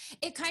 Absolutely.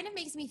 It kind of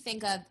makes me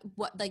think of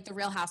what like the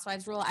Real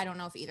Housewives rule. I don't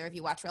know if either of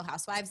you watch Real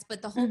Housewives,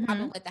 but the whole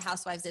problem with the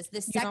Housewives is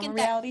the second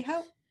reality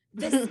hoe.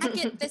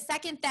 The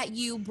second that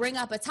you bring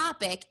up a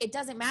topic, it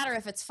doesn't matter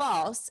if it's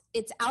false,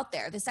 it's out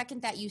there. The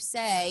second that you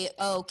say,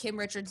 oh, Kim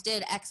Richards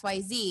did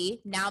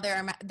XYZ, now there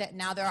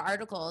are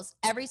articles.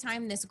 Every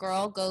time this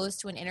girl goes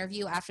to an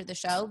interview after the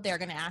show, they're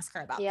going to ask her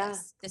about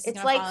this. This is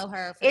going to follow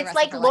her for the rest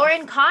of her life.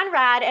 Lauren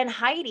Conrad and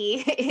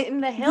Heidi in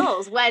The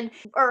Hills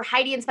or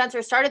Heidi and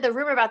Spencer started the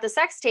rumor about the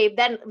sex tape.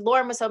 Then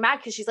Lauren was so mad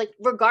because she's like,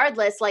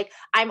 regardless, like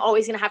I'm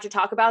always going to have to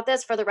talk about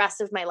this for the rest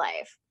of my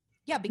life.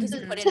 Yeah, because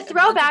you put it to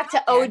throw back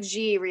to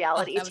OG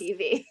reality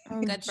TV.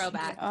 Good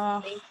throwback. Oh,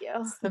 thank you.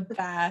 It's the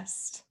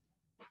best.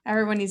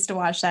 Everyone needs to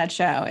watch that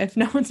show. If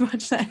no one's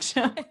watched that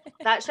show,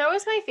 that show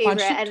was my favorite.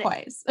 Watched it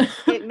twice.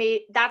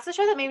 That's the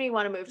show that made me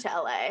want to move to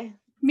LA.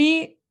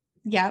 Me,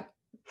 yep.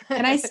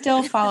 And I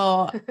still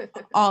follow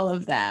all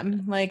of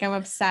them. Like I'm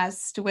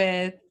obsessed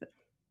with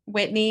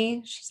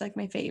Whitney. She's like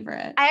my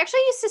favorite. I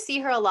actually used to see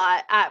her a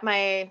lot at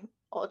my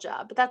old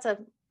job, but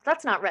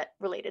that's not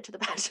related to The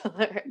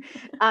Bachelor.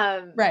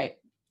 Right.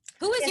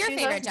 Who was your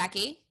favorite,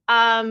 Jackie?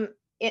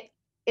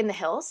 In The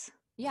Hills.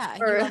 Yeah,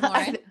 you love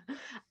Lauren.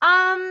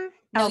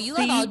 No, you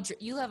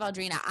love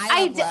Audrina.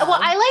 I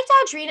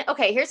liked Audrina.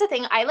 Okay, here's the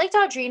thing. I liked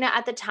Audrina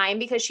at the time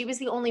because she was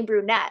the only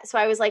brunette. So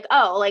I was like,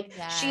 oh, like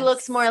she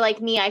looks more like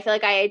me. I feel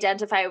like I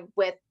identify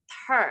with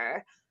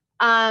her.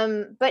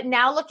 But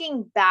now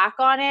looking back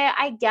on it,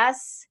 I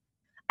guess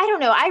I don't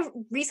know. I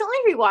recently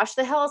rewatched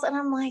The Hills and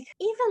I'm like,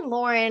 even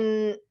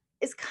Lauren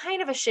is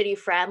kind of a shitty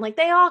friend. Like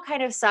they all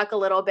kind of suck a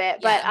little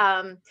bit, but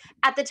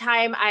at the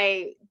time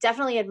I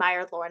definitely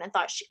admired Lauren and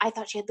I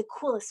thought she had the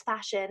coolest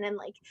fashion and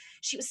like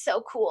she was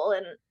so cool.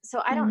 And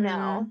so I don't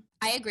know.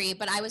 I agree,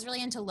 but I was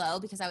really into Lo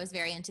because I was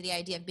very into the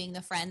idea of being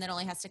the friend that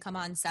only has to come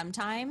on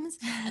sometimes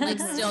and like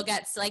still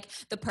gets like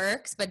the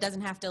perks, but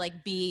doesn't have to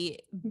like be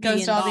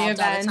goes to all the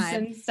events all the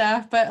and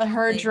stuff. But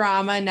her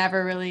drama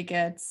never really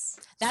gets.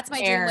 That's my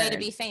dream way to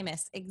be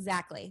famous.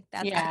 Exactly.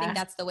 I think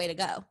that's the way to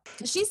go.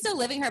 She's still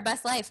living her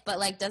best life, but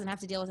like doesn't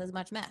have to deal with as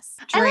much mess.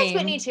 I like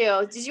Whitney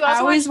too. Did you also? I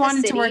always watch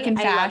wanted to work in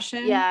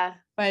fashion. Yeah,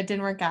 but it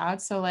didn't work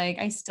out. So like,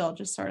 I still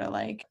just sort of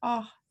like,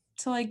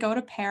 to like go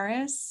to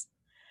Paris.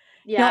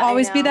 Yeah, you'll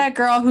always be that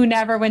girl who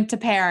never went to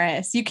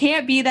Paris. You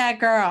can't be that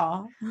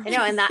girl. I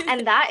know, and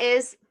that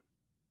is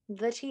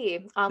the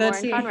tea on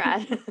Lauren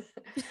Conrad.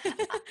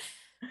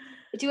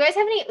 Do you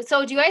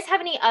guys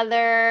have any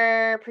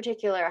other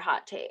particular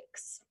hot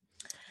takes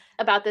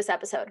about this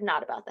episode,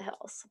 not about The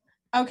Hills?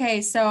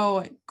 Okay,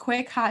 so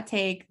quick hot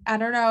take. I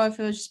don't know if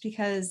it was just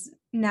because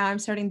now I'm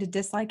starting to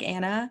dislike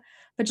Anna,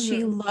 but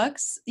she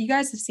looks, you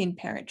guys have seen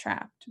Parent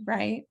Trapped,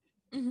 right?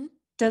 Mm-hmm.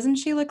 Doesn't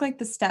she look like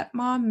the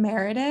stepmom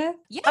Meredith?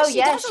 Yeah,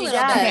 she does.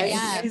 Okay.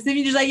 Yeah. So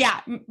you're just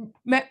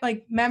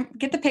like,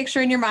 get the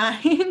picture in your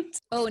mind.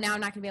 Oh, now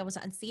I'm not gonna be able to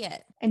unsee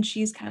it. And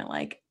she's kind of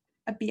like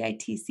a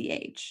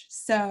bitch.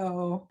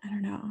 So I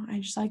don't know. I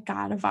just like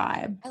got a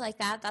vibe. I like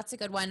that. That's a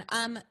good one.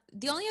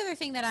 The only other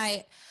thing that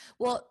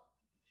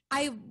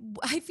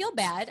I feel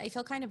bad. I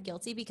feel kind of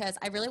guilty because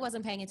I really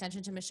wasn't paying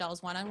attention to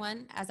Michelle's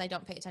one-on-one, as I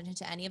don't pay attention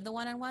to any of the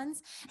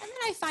one-on-ones. And then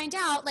I find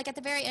out, like, at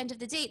the very end of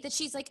the date that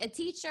she's like a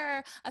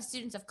teacher of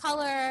students of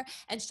color,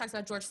 and she talks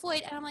about George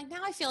Floyd. And I'm like,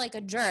 now I feel like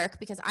a jerk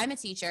because I'm a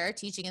teacher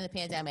teaching in the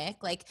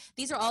pandemic. Like,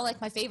 these are all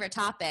like my favorite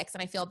topics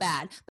and I feel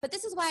bad. But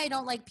this is why I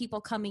don't like people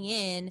coming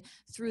in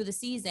through the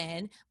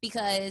season,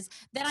 because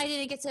then I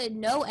didn't get to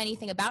know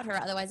anything about her.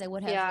 Otherwise I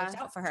would have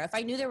looked out for her. If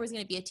I knew there was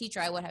going to be a teacher,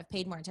 I would have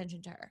paid more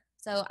attention to her.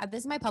 So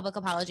this is my public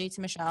apology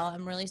to Michelle.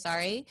 I'm really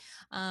sorry.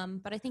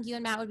 But I think you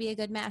and Matt would be a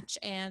good match,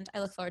 and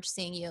I look forward to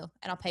seeing you,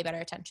 and I'll pay better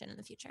attention in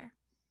the future.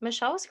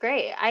 Michelle was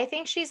great. I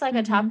think she's like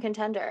a top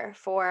contender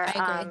for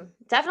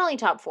definitely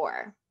top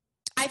 4.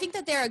 I think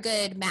that they're a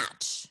good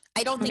match.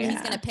 I don't think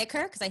he's going to pick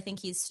her because I think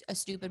he's a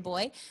stupid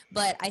boy.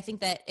 But I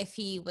think that if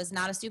he was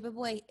not a stupid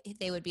boy,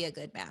 they would be a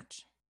good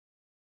match.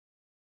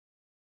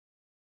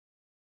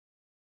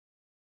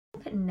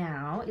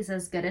 Now is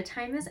as good a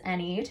time as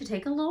any to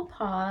take a little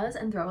pause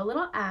and throw a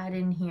little ad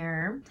in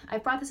here.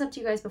 I've brought this up to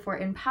you guys before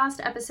in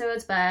past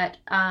episodes, but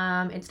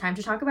it's time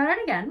to talk about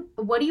it again.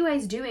 What are you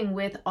guys doing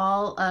with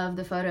all of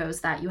the photos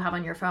that you have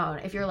on your phone?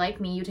 If you're like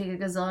me, you take a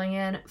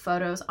gazillion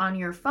photos on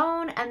your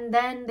phone and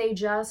then they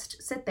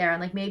just sit there,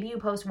 and like maybe you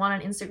post one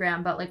on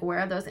Instagram, but like where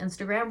are those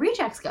Instagram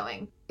rejects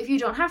going? If you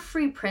don't have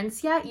Free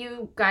Prints yet,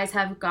 you guys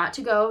have got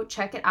to go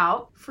check it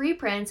out. Free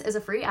Prints is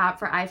a free app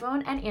for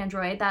iPhone and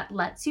Android that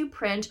lets you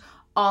print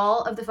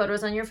all of the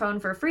photos on your phone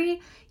for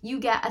free. You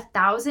get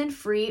 1,000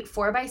 free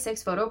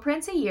 4x6 photo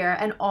prints a year,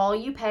 and all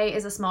you pay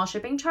is a small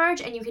shipping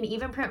charge, and you can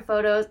even print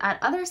photos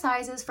at other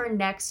sizes for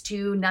next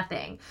to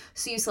nothing.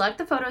 So you select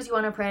the photos you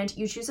want to print,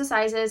 you choose the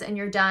sizes, and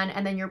you're done,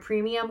 and then your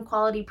premium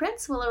quality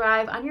prints will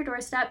arrive on your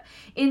doorstep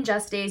in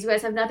just days. You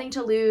guys have nothing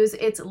to lose.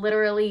 It's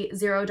literally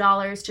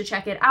 $0 to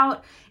check it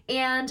out,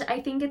 and I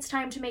think it's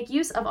time to make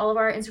use of all of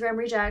our Instagram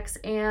rejects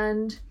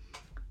and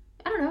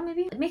I don't know,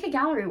 maybe make a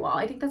gallery wall.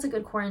 I think that's a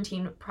good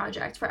quarantine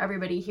project for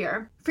everybody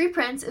here. Free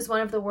Prints is one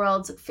of the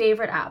world's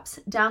favorite apps.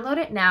 Download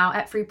it now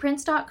at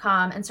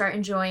freeprints.com and start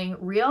enjoying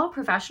real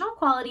professional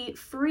quality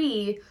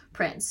free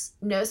prints.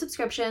 No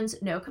subscriptions,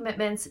 no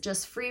commitments,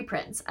 just free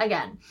prints.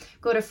 Again,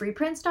 go to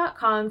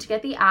freeprints.com to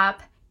get the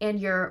app and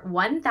your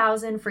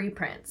 1,000 free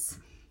prints.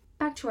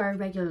 Back to our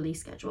regularly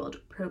scheduled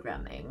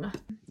programming.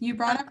 You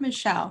brought up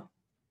Michelle.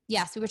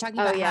 Yes, we were talking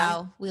about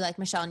how we like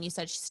Michelle, and you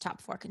said she's a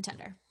top 4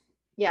 contender.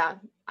 Yeah,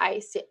 I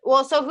see.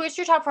 Well, so who's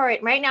your top 4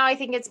 right now? I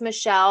think it's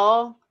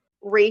Michelle,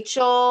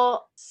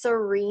 Rachel,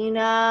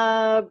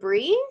 Serena,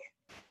 Bree.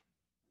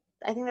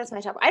 I think that's my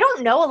top. I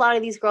don't know a lot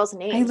of these girls'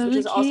 names, which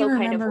is also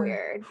kind of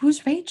weird.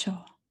 Who's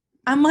Rachel?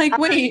 I'm like,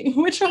 wait,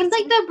 which one's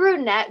like the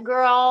brunette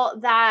girl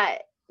that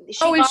is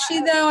she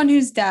the one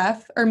who's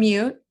deaf or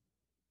mute?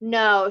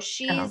 No,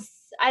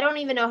 I don't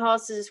even know how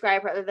else to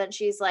describe her other than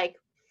she's like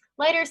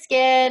lighter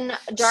skin,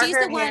 darker She's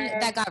the one hair.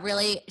 that got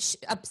really,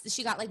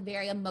 she got like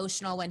very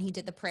emotional when he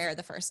did the prayer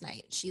the first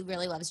night. She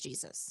really loves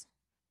Jesus.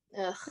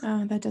 Ugh.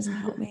 Oh, that doesn't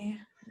help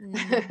me.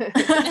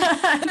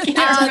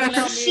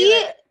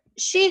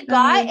 She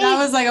got that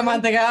was like a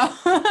month ago.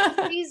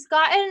 She's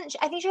gotten,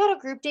 I think she got a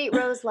group date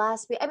rose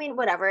last week. I mean,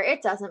 whatever,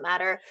 it doesn't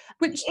matter.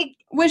 Was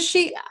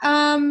she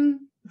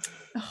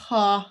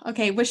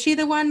okay, was she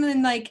the one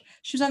when like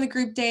she was on the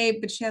group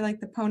date but she had like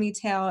the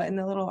ponytail and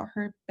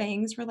her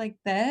bangs were like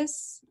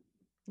this?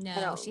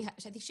 No, I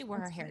think she wore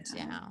her hair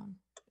down.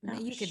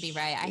 You could be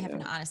right. I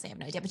honestly have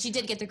no idea, but she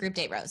did get the group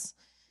date rose.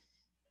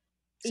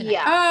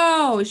 Yeah.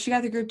 Oh, she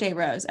got the group date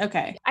rose.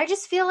 Okay. I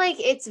just feel like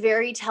it's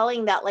very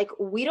telling that like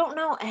we don't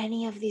know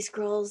any of these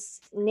girls'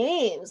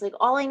 names. Like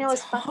all I know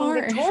is fucking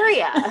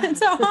Victoria. It's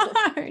so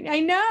hard. I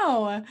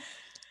know.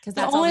 Because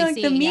that's only all we like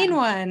see, the mean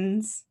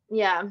ones.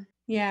 Yeah.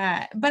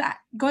 Yeah. But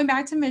going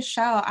back to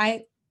Michelle,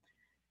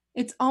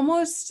 it's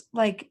almost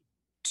like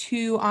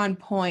too on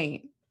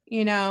point,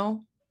 you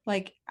know?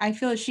 Like I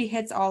feel like she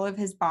hits all of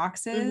his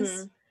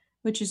boxes,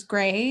 which is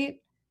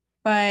great.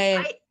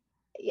 But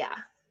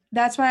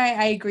that's why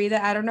I agree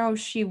that I don't know if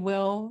she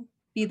will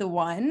be the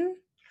one.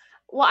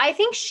 Well, I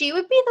think she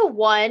would be the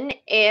one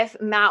if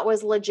Matt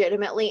was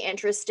legitimately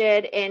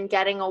interested in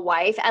getting a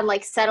wife and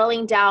like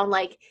settling down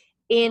like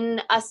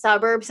in a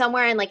suburb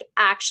somewhere and like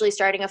actually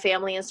starting a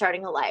family and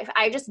starting a life.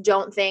 I just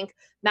don't think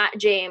Matt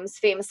James,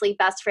 famously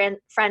best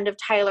friend of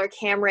Tyler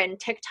Cameron,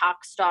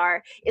 TikTok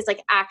star, is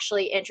like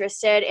actually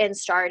interested in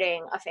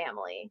starting a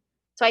family.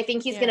 So I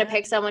think he's going to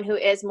pick someone who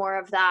is more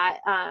of that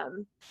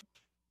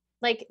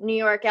like New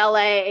York,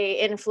 LA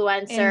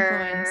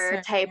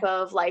influencer type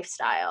of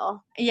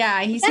lifestyle.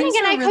 Yeah, he seems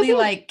to really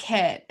like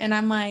Kit, and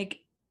I'm like,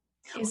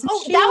 that was one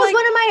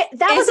of my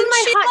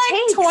hot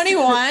takes.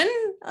 21.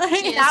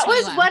 That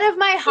was 21. One of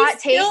my hot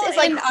takes. Is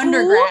like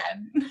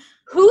undergrad.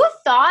 Who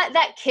thought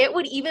that Kit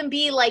would even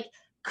be like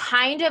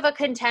kind of a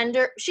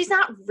contender. She's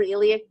not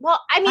really.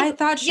 I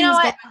thought she you know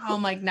was what? going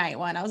home like night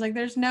one. I was like,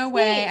 there's no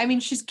way. I mean,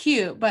 she's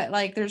cute, but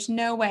like, there's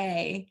no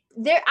way.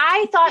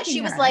 I thought Picking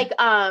she was her. like,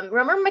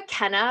 remember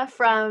McKenna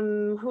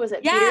from, who was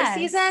it, Peter's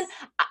season?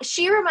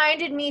 She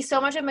reminded me so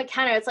much of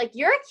McKenna. It's like,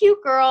 you're a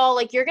cute girl.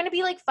 Like, you're going to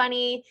be like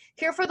funny,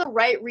 here for the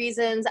right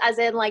reasons, as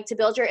in like to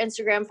build your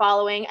Instagram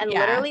following. And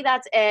literally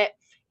that's it.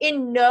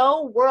 In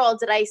no world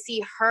did I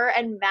see her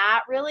and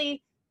Matt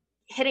really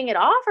hitting it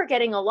off or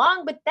getting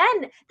along. But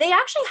then they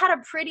actually had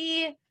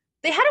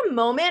a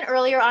moment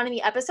earlier on in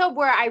the episode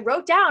where I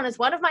wrote down as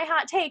one of my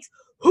hot takes,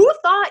 who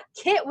thought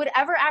Kit would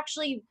ever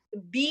actually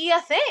be a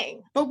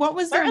thing? But what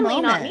was their Certainly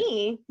moment? not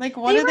me. Like,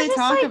 what did they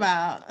talk like,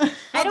 about?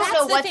 I don't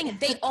know what thing.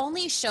 They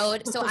only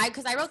showed,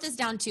 because I wrote this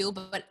down too,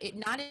 but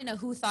not in a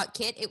who thought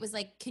Kit. It was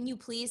like, can you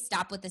please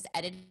stop with this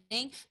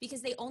editing?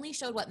 Because they only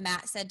showed what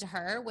Matt said to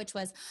her, which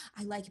was,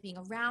 I like being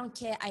around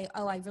Kit.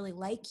 I really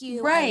like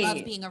you. Right. I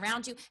love being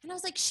around you. And I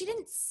was like, she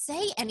didn't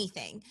say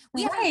anything.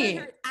 We haven't heard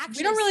her actually.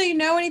 We don't really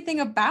know anything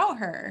about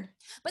her.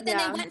 But then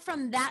they went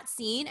from that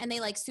scene and they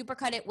like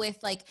supercut it with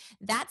like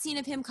that scene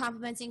of him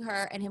complimenting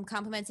her and him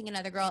complimenting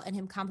another girl and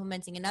him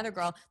complimenting another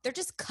girl. They're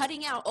just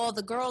cutting out all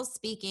the girls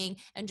speaking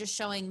and just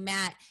showing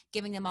Matt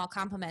giving them all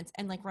compliments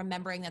and like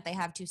remembering that they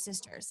have two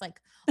sisters.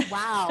 Like,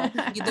 wow,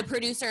 the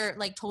producer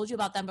like told you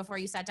about them before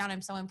you sat down.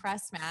 I'm so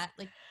impressed, Matt.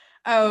 Like,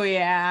 oh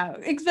yeah,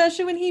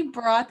 especially when he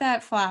brought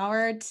that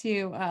flower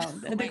to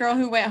the girl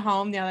who went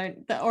home,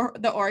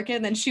 the orchid,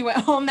 and then she went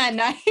home that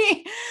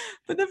night.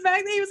 But the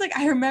fact that he was like,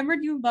 I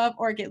remembered you love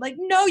orchid. Like,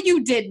 no,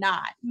 you did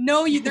not.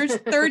 No, there's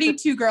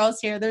 32 girls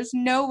here. There's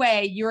no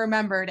way you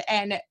remembered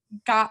and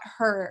got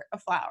her a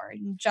flower,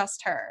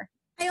 just her.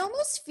 I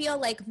almost feel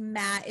like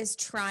Matt is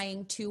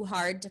trying too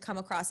hard to come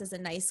across as a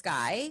nice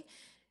guy,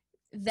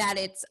 that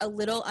it's a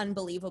little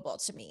unbelievable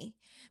to me,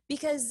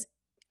 because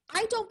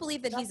I don't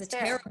believe that he's a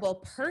terrible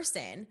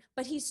person,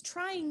 but he's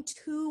trying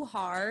too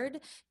hard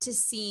to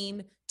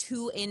seem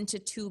too into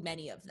too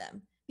many of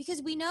them,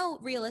 because we know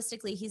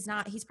realistically he's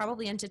not. He's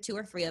probably into 2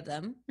 or 3 of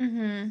them.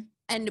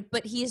 Mm-hmm.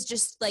 But he is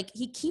just like,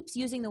 he keeps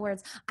using the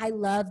words, I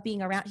love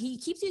being around. He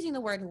keeps using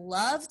the word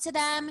love to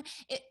them.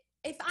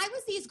 If I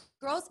was these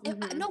girls,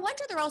 no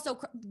wonder they're all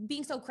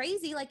being so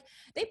crazy. Like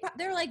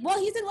they're like, well,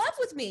 he's in love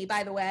with me,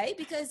 by the way,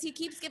 because he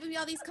keeps giving me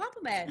all these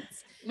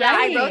compliments. Yeah,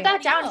 I wrote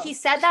that down. He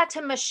said that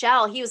to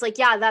Michelle. He was like,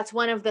 yeah, that's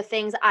one of the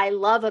things I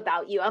love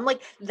about you. I'm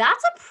like,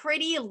 that's a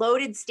pretty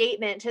loaded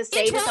statement to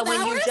say to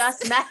someone you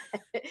just met,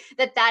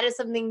 that is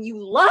something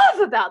you love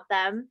about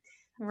them.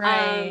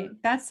 Right.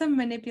 That's some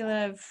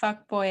manipulative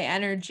fuckboy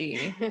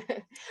energy.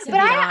 But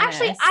I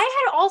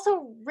had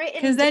also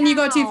written, because then you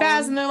go too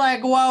fast and they're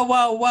like, whoa,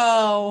 whoa,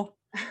 whoa.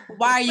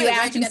 Why are you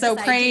acting so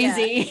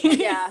crazy?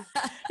 Yeah.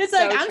 It's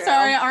like, I'm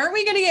sorry, aren't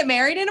we going to get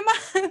married in a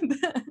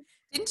month?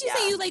 Didn't you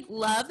say you like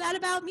love that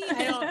about me?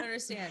 I don't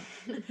understand.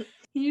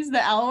 Use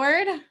the L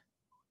word?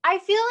 I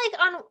feel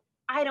like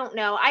I don't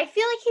know. I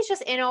feel like he's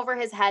just in over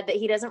his head that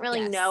he doesn't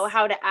really know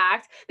how to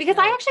act, because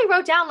I actually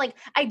wrote down, like,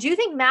 I do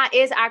think Matt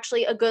is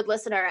actually a good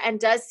listener and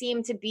does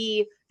seem to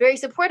be very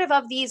supportive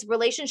of these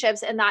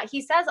relationships, and that he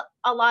says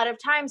a lot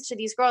of times to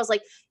these girls,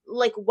 like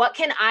what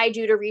can I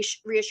do to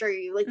reassure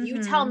you? Like,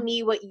 you tell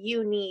me what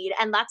you need.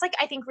 And that's like,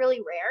 I think really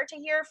rare to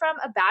hear from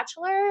a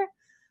bachelor.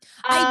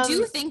 I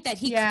do think that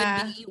he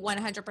could be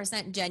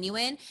 100%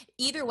 genuine.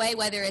 Either way,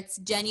 whether it's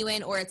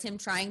genuine or it's him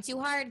trying too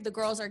hard, the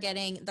girls are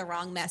getting the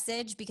wrong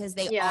message because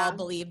they all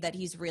believe that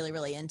he's really,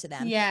 really into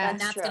them. Yeah, and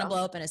that's going to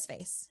blow up in his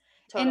face.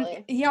 Totally.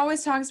 And he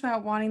always talks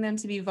about wanting them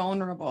to be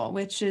vulnerable,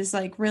 which is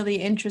like really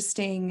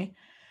interesting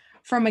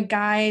from a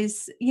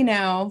guy's,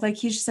 like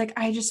he's just like,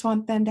 I just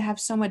want them to have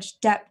so much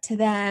depth to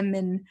them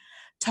and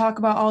talk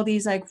about all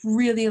these like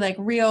really like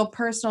real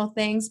personal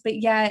things.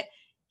 But yet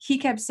he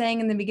kept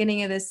saying in the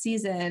beginning of this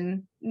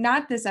season,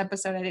 not this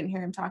episode, I didn't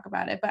hear him talk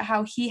about it, but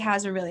how he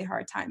has a really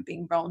hard time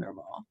being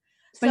vulnerable.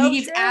 But so he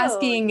keeps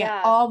asking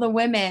all the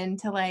women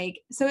to like,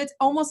 so it's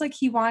almost like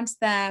he wants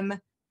them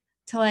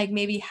to like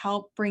maybe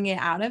help bring it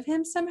out of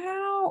him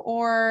somehow,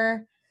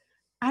 or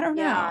I don't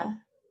know.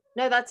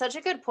 No, that's such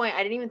a good point.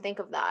 I didn't even think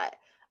of that.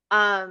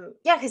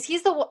 Because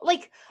he's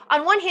like,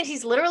 on one hand,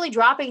 he's literally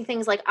dropping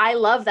things like, I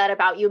love that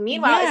about you.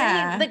 Meanwhile,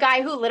 isn't he the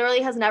guy who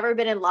literally has never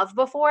been in love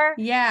before?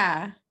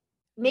 Yeah.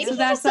 Maybe he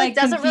just like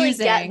doesn't really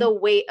get the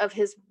weight of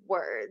his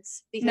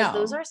words, because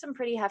those are some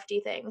pretty hefty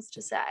things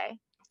to say.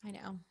 I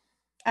know.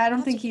 I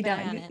don't think he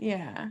does.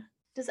 Yeah.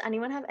 Does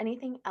anyone have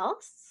anything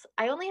else?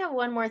 I only have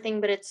one more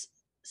thing, but it's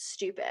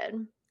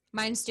stupid.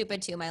 Mine's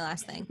stupid too, my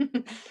last thing.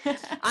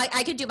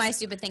 I could do my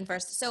stupid thing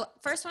first. So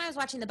first, when I was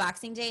watching the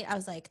boxing date, I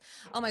was like,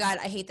 oh my God,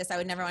 I hate this. I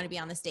would never want to be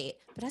on this date.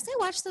 But as I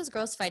watched those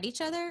girls fight each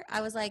other,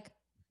 I was like,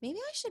 maybe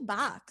I should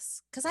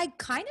box, because I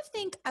kind of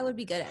think I would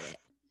be good at it.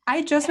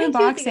 I just went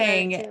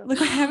boxing. Look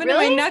what happened to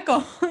my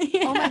knuckle.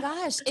 Oh my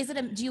gosh.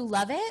 Do you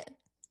love it?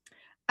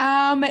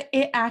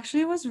 It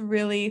actually was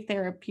really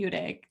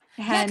therapeutic.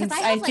 Hence, because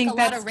I think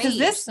that's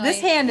because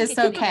this hand is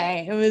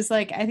okay. It was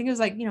like, I think it was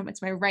like,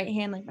 it's my right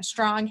hand, like my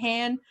strong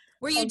hand.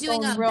 Were you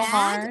doing a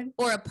bag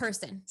or a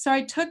person? So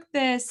I took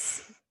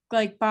this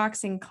like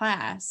boxing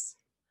class,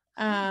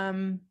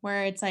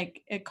 where it's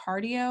like a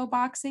cardio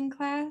boxing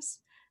class,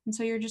 and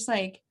so you're just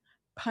like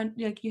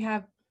like you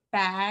have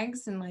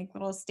bags and like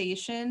little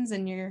stations,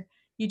 and you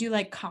do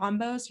like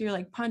combos, so you're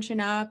like punching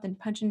up and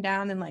punching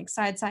down and like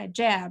side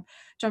jab,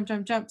 jump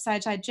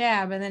side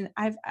jab, and then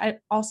I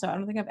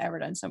don't think I've ever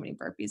done so many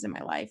burpees in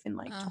my life in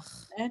like 20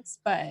 minutes,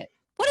 but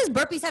what does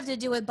burpees have to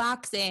do with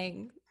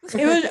boxing?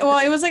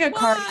 it was like a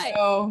Why?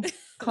 cardio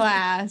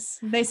class.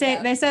 They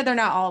said they're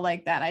not all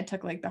like that. I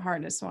took like the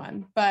hardest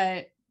one,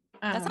 but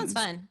that sounds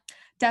fun.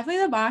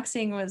 Definitely the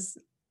boxing was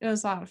a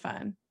lot of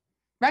fun.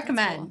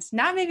 Recommend. Cool.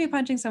 Not maybe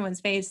punching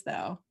someone's face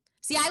though.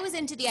 See, I was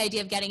into the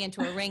idea of getting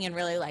into a ring and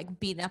really like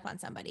beating up on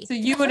somebody. So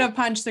you would have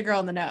punched the girl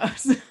in the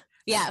nose.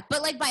 Yeah,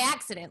 but like by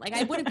accident. Like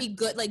I wouldn't be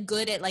good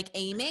at like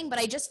aiming, but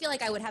I just feel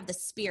like I would have the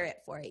spirit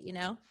for it, you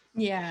know?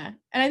 Yeah.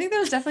 And I think there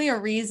was definitely a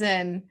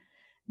reason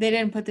they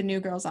didn't put the new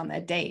girls on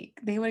that date.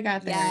 They would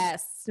have got there.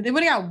 Yes. They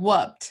would have got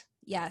whooped.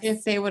 Yes.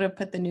 If they would have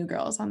put the new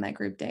girls on that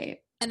group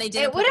date. And they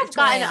did. It would have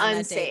gotten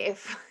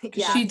unsafe.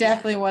 Yeah. She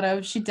definitely would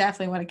have. She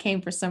definitely would have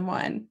came for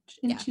someone.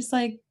 And she's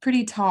like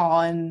pretty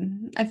tall,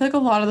 and I feel like a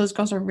lot of those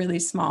girls are really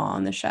small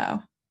on the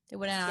show. It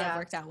wouldn't have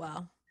worked out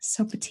well.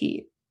 So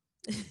petite.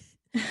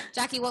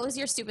 Jackie, what was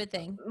your stupid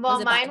thing?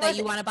 Well, mine was that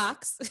you want a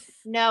box.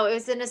 No, it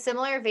was in a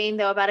similar vein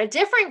though, about a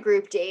different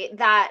group date.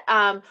 That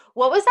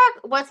what's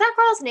that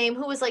girl's name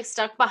who was like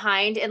stuck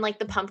behind in like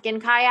the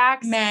pumpkin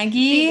kayaks?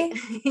 Maggie.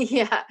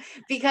 Yeah,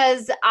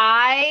 because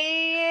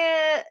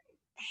I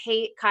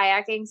hate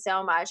kayaking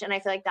so much, and I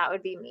feel like that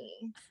would be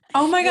me.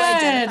 Oh my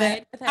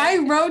god! I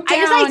wrote down.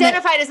 I just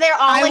identified as they're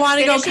all. I like, want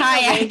to go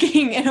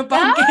kayaking in a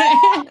pumpkin.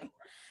 No!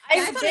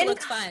 I thought it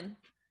looked fun.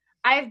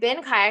 I've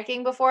been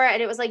kayaking before,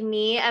 and it was like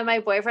me and my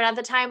boyfriend at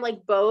the time,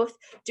 like both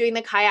doing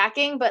the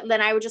kayaking, but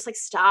then I would just like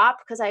stop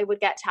because I would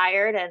get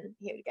tired and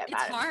he would get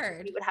mad. It's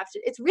hard. He would have to.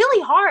 It's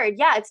really hard.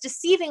 Yeah, it's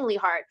deceivingly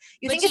hard.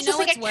 You think it's just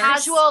like a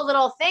casual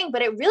little thing,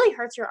 but it really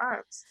hurts your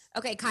arms.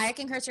 Okay,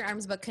 kayaking hurts your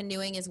arms, but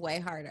canoeing is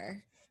way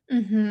harder.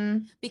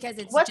 Mm-hmm. Because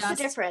it's what's just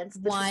the difference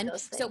between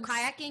those things? So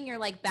kayaking, you're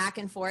like back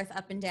and forth,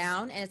 up and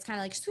down, and it's kind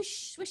of like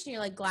swish, swish, and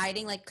you're like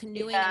gliding. Like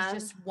canoeing is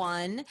just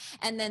one,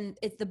 and then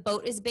the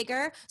boat is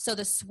bigger, so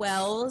the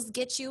swells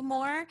get you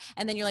more,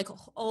 and then you're like,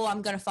 oh,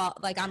 I'm gonna fall,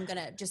 like I'm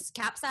gonna just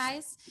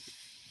capsize.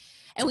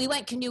 And we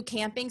went canoe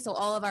camping, so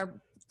all of our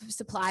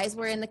supplies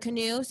were in the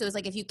canoe. So it was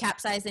like if you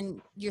capsize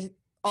and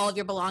all of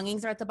your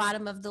belongings are at the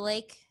bottom of the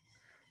lake.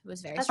 It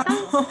was very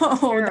stressful.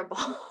 Terrible.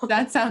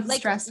 That sounds like,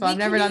 stressful. I've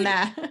never done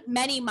that.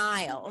 Many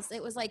miles.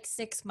 It was like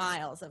 6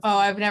 miles.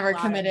 I've never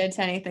committed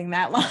to anything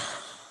that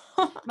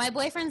long. My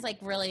boyfriend's like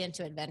really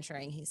into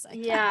adventuring. He's like,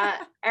 yeah.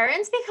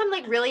 Erin's become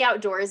like really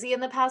outdoorsy in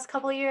the past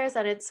couple of years,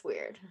 and it's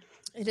weird.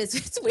 It is.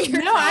 It's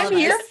weird. No, I'm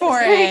here for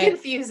it. It's very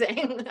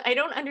confusing. I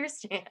don't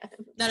understand.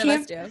 None of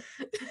us do.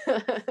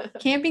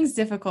 Camping's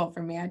difficult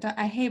for me.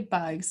 I hate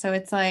bugs, so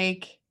it's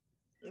like,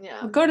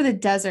 yeah, we'll go to the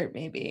desert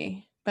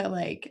maybe, but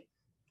like.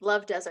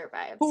 Love desert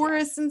vibes.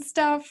 Forests and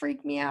stuff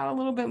freak me out a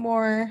little bit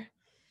more.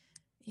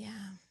 Yeah,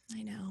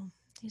 I know.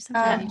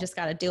 Sometimes you just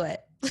got to do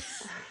it.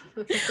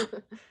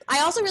 I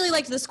also really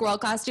liked the squirrel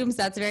costumes.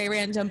 That's very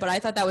random, but I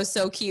thought that was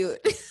so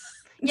cute.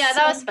 Yeah,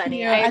 that was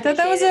funny. I thought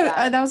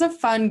that was a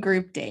fun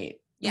group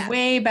date. Yeah.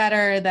 Way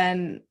better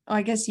than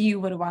I guess you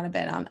would have wanted to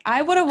bet on.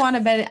 I would have wanted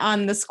to bet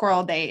on the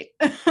squirrel date.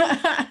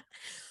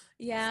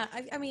 Yeah,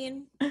 I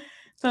mean,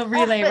 the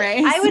relay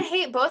race. I would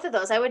hate both of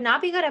those. I would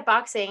not be good at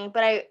boxing,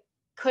 but I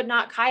could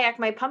not kayak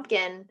my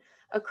pumpkin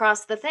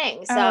across the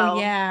thing. So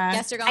yeah.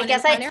 I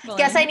guess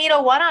I need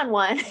a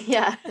one-on-one.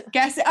 Yeah.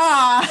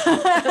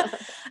 I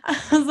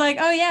was like,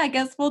 oh yeah, I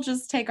guess we'll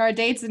just take our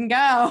dates and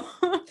go.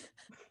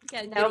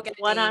 Yeah, nope,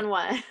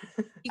 one-on-one.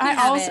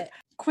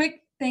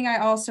 Quick thing I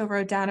also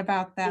wrote down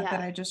about that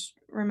I just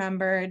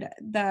remembered,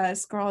 the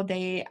squirrel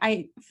date.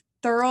 I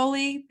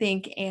thoroughly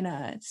think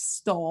Anna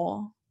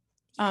stole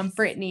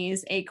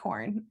Brittany's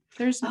acorn.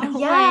 There's no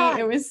way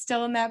it was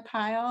still in that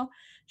pile.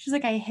 She's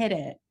like, I hid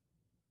it.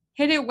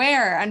 Hid it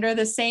where? Under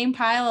the same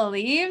pile of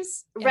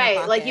leaves?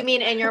 Right. Like you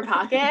mean in your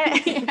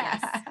pocket?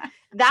 Yes.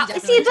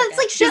 That's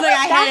like shit.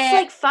 Like, that's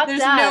like fucked There's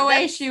up. There's no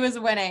way she was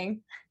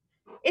winning.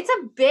 It's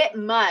a bit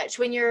much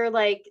when you're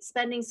like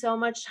spending so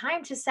much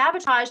time to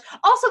sabotage.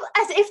 Also,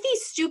 as if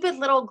these stupid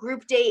little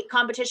group date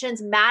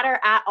competitions matter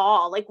at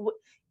all. Like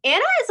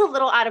Anna is a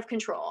little out of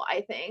control,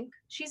 I think.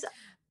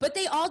 But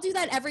they all do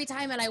that every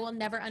time, and I will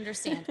never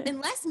understand.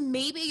 Unless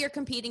maybe you're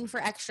competing for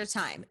extra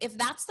time. If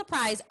that's the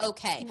prize,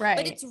 okay. Right.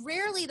 But it's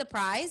rarely the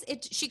prize.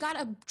 She got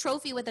a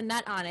trophy with a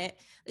nut on it.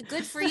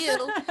 Good for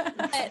you.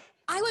 But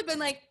I would have been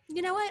like,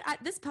 you know what?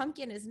 This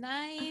pumpkin is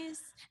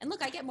nice. And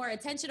look, I get more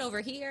attention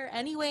over here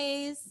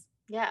anyways.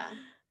 Yeah.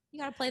 You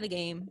got to play the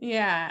game.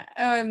 Yeah.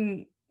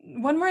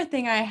 One more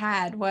thing I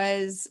had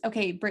was,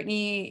 okay,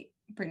 Brittany,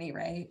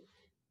 right?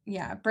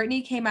 Yeah.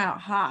 Brittany came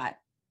out hot.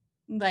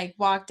 Like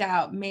walked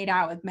out, made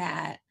out with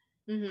Matt.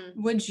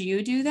 Mm-hmm. Would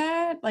you do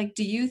that? Like,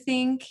 do you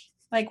think,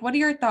 like, what are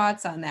your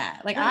thoughts on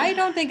that? Like, I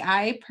don't think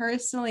I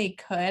personally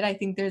could. I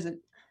think there's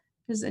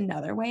there's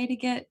another way to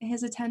get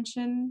his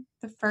attention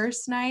the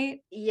first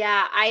night.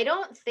 Yeah, I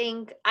don't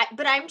think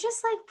but I'm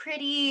just like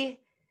pretty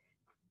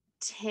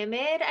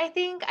timid, I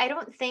think. I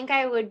don't think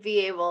I would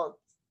be able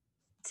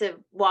to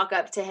walk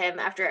up to him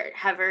after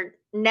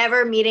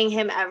never meeting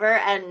him ever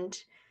and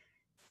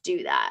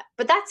do that.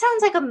 But that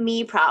sounds like a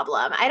me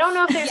problem. I don't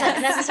know if there's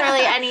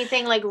necessarily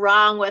anything like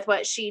wrong with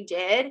what she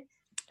did.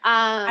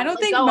 I don't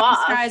think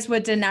most guys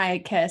would deny a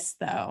kiss,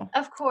 though.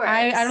 Of course.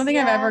 I don't think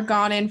I've ever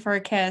gone in for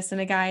a kiss and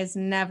a guy's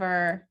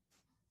never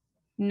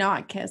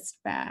not kissed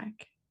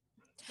back.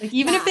 Like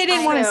even if they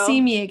didn't want to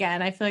see me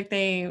again, I feel like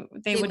they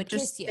would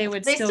just they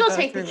would still go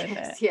take through the with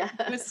kiss, it. yeah.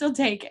 They would still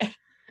take it.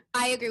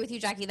 I agree with you,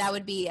 Jackie. That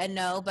would be a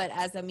no, but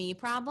as a me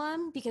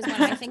problem, because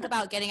when I think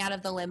about getting out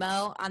of the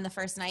limo on the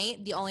first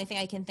night, the only thing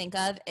I can think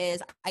of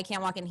is I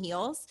can't walk in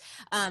heels.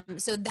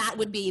 So that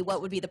would be what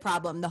would be the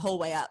problem the whole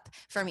way up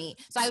for me.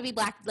 So I would be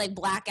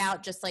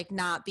blackout, just like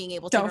not being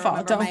able to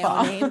remember my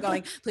own name,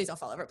 going, please don't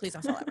fall over, please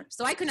don't fall over.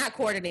 So I could not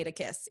coordinate a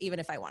kiss, even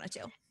if I wanted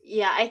to.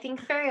 Yeah, I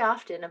think very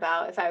often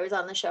about if I was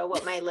on the show,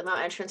 what my limo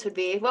entrance would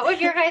be. What would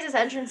your guys'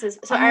 entrances?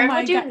 So Erin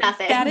would do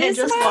nothing and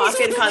just walk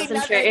and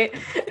concentrate.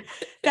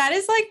 That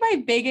is like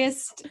my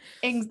biggest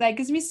that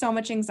gives me so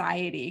much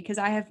anxiety because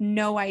I have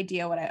no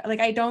idea what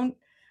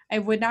I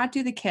would not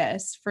do the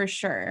kiss for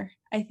sure.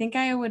 I think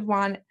I would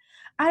want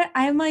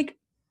I'm like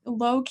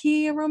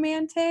low-key a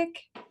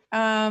romantic,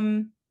 but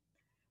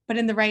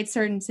in the right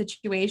certain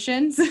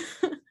situations.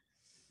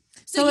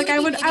 So like I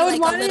would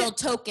want a little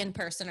token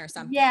person or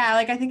something. Yeah,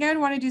 like I think I would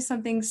want to do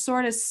something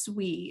sort of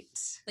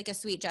sweet. Like a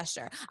sweet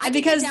gesture.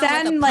 Because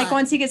then like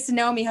once he gets to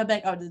know me, he'll be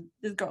like, oh,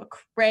 this girl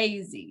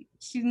crazy.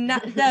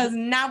 That was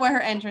not what her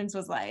entrance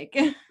was like.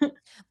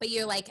 But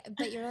you're like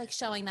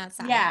showing that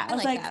side. Yeah. I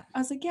like that. I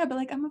was like, yeah, but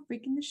like I'm a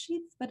freak in the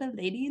sheets, but a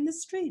lady in the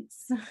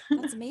streets.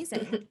 That's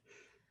amazing.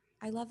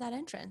 I love that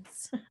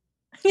entrance.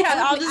 Yeah,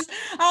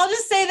 I'll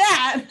just say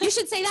that. You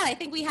should say that. I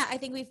think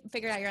we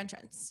figured out your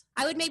entrance.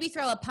 I would maybe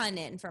throw a pun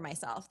in for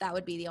myself. That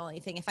would be the only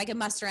thing. If I could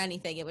muster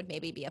anything, it would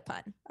maybe be a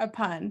pun. A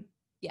pun.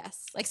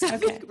 Yes. Like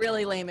something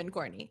really lame and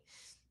corny.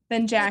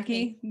 Then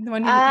Jackie, the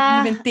one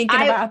you've been thinking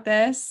about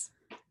this.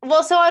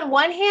 Well, so on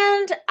one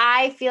hand,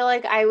 I feel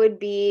like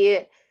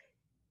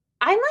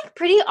I'm like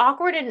pretty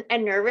awkward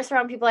and nervous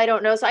around people I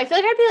don't know. So I feel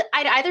like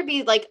I'd either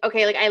be like,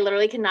 okay, like I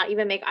literally cannot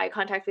even make eye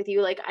contact with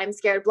you. Like I'm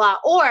scared, blah.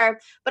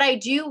 But I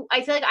feel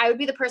like I would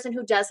be the person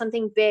who does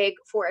something big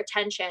for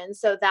attention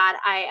so that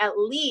I, at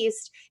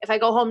least if I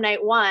go home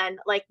night one,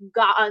 like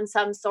got on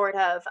some sort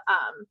of,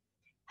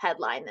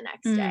 headline the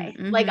next day.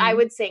 Mm-hmm. Like I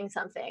would sing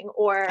something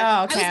or okay.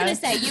 I was gonna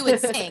say you would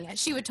sing.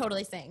 She would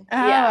totally sing.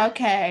 Oh,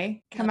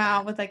 okay. Come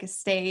out with like a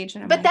stage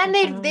and but then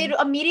they'd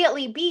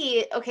immediately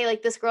be okay,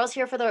 like this girl's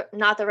here for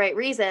not the right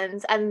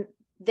reasons, and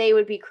they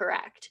would be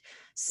correct.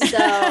 So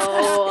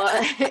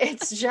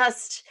it's a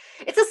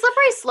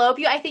slippery slope.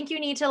 I think you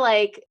need to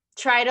like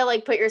try to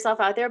like put yourself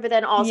out there, but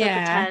then also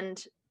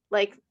pretend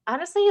like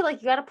honestly,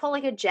 like you gotta pull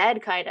like a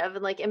Jed kind of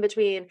and like in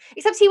between,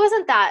 except he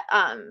wasn't that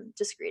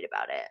discreet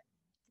about it.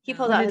 He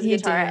pulled out his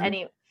guitar and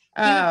he would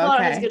pull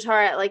out his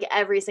guitar at like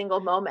every single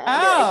moment.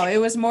 Oh, it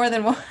was more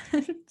than once.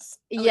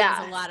 Yeah. It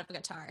was a lot of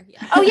guitar.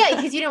 Yeah. Oh yeah,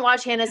 because you didn't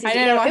watch Hannah's season.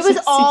 It was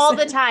all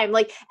the time.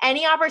 Like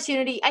any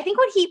opportunity. I think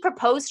when he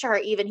proposed to her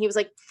even, he was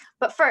like,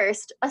 but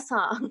first, a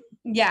song.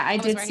 Yeah, I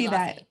did see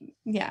that.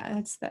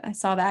 Yeah, I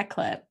saw that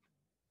clip.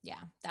 Yeah,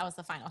 that was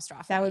the final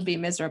straw. That would be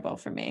miserable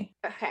for me.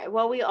 Okay,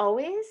 well, we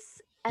always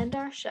end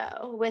our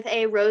show with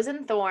a rose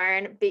and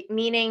thorn,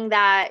 meaning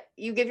that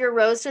you give your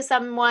rose to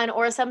someone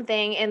or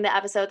something in the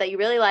episode that you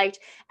really liked,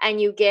 and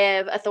you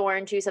give a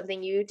thorn to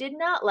something you did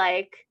not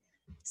like.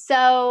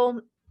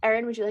 So,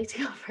 Erin, would you like to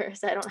go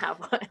first? I don't have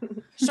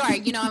one. Sure,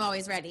 I'm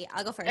always ready.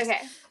 I'll go first.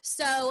 Okay.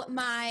 So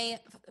my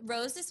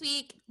rose this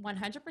week,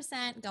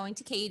 100% going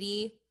to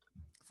Katie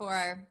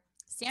for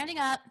standing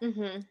up,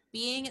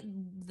 being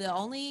the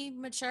only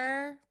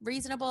mature,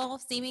 reasonable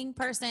seeming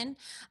person,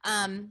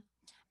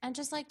 and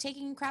just like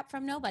taking crap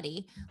from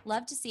nobody.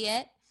 Love to see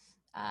it.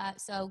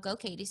 So go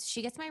Katie. So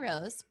she gets my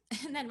rose.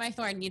 And then my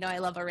thorn, I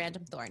love a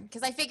random thorn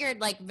because I figured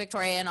like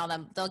Victoria and all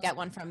them, they'll get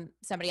one from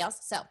somebody else.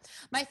 So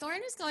my thorn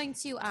is going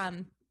to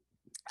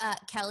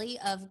Kelly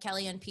of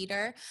Kelly and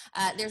Peter.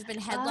 There's been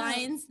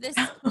headlines this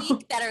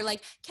week that are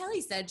like,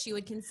 Kelly said she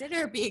would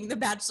consider being the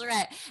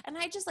Bachelorette. And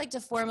I just like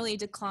to formally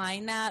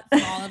decline that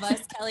from all of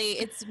us. Kelly,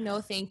 it's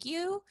no thank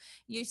you.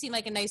 You seem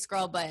like a nice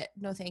girl, but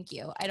no thank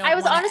you. I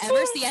don't want to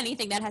ever see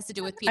anything that has to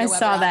do with Peter Weber. I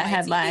saw that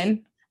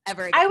headline.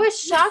 Ever again. I was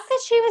shocked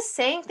that she was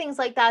saying things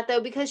like that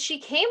though, because she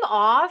came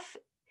off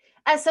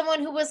as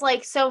someone who was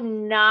like so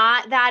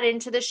not that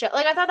into the show.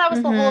 Like I thought that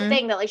was the whole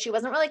thing, that like she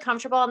wasn't really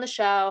comfortable on the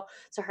show.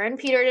 So her and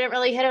Peter didn't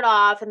really hit it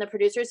off, and the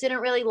producers didn't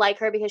really like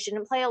her because she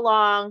didn't play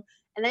along.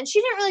 And then she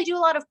didn't really do a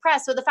lot of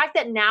press. So the fact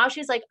that now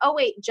she's like, oh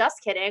wait,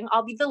 just kidding,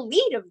 I'll be the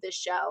lead of this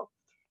show.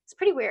 It's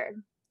pretty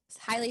weird. It's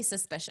highly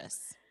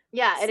suspicious.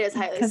 Yeah, it is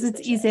highly because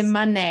it's easy suspicious.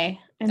 money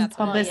and That's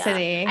what it is.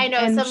 publicity. I know,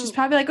 and she's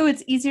probably like, oh,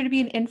 it's easier to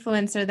be an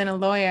influencer than a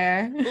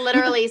lawyer.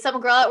 Literally,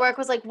 some girl at work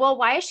was like, well,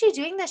 why is she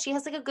doing this? She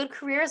has like a good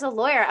career as a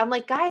lawyer. I'm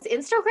like, guys,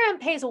 Instagram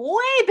pays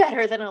way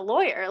better than a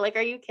lawyer. Like,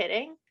 are you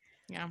kidding?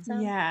 Yeah. So,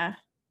 Yeah.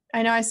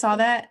 I know I saw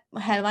that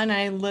headline and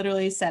I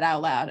literally said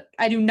out loud,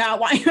 I do not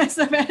want you as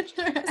the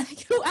Bachelorette.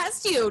 Like, who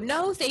asked you?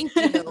 No, thank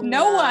you. No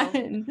No.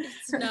 one.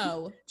 It's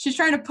no. She's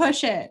trying to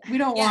push it. We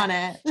don't Yeah. want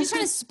it. She's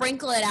trying to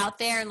sprinkle it out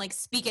there and like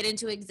speak it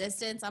into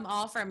existence. I'm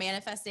all for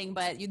manifesting,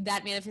 but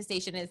that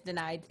manifestation is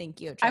denied.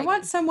 Thank you. I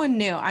want someone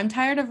new. I'm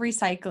tired of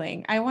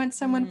recycling. I want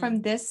someone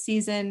from this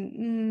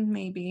season,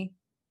 maybe.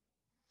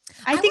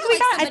 I think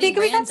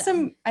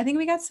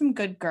we got some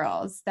good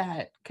girls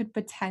that could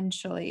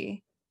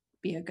potentially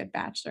be a good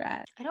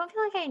Bachelorette. I don't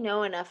feel like I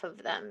know enough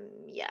of them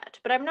yet,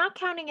 but I'm not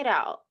counting it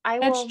out.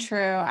 That's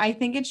true. I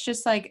think it's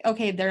just like,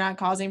 okay, they're not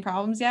causing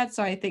problems yet,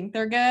 so I think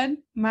they're good.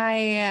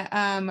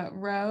 My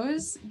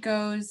rose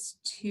goes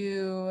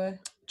to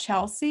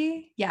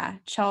Chelsea. Yeah,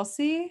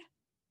 Chelsea.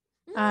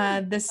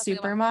 The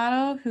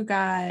supermodel who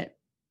got, I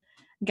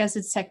guess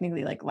it's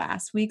technically like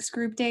last week's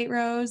group date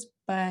rose,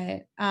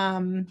 but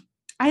I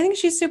think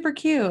she's super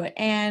cute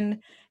and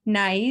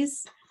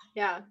nice.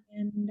 Yeah.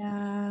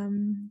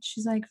 And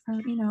she's like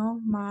from,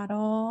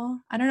 model.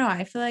 I don't know.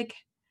 I feel like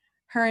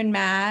her and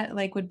Matt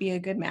like would be a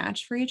good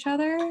match for each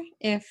other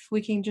if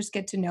we can just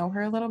get to know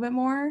her a little bit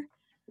more.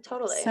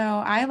 Totally. So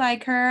I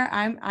like her.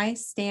 I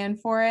stand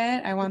for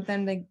it. I want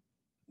them to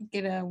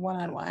get a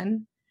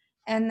one-on-one.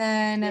 And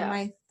then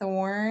my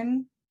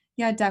thorn,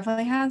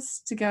 definitely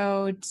has to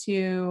go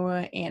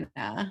to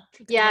Anna.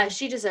 Yeah,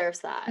 she deserves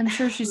that. I'm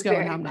sure she's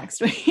going home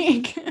next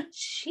week.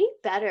 She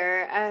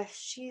better.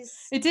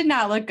 It did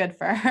not look good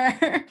for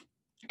her.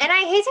 And I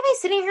hate to be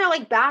sitting here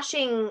like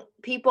bashing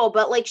people,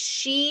 but like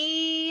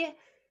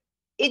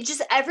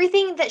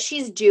everything that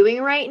she's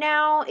doing right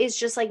now is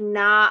just like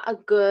not a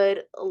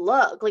good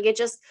look. Like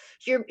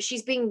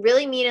she's being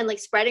really mean and like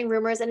spreading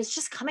rumors, and it's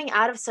just coming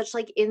out of such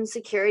like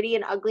insecurity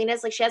and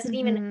ugliness. Like she hasn't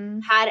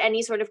even had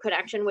any sort of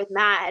connection with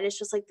Matt, and it's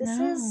just like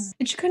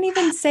and she couldn't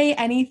even say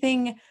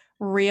anything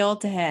real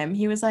to him.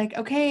 He was like,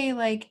 okay,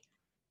 like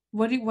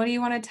what do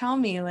you want to tell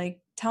me? Like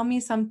tell me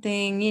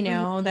something,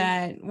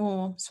 that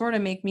will sort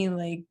of make me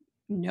like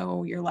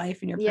know your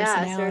life and your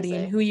personality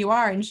and who you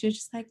are. And she was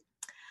just like,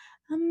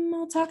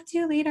 I'll talk to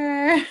you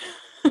later.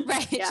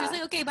 Right. Yeah. She was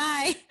like, okay,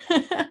 bye.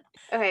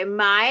 Okay,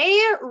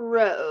 my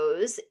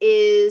rose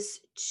is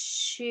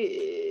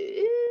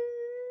to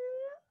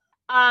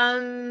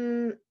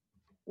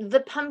the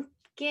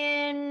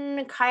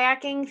pumpkin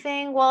kayaking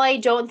thing. Well, I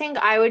don't think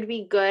I would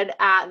be good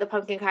at the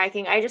pumpkin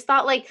kayaking. I just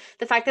thought like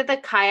the fact that the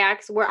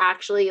kayaks were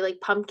actually like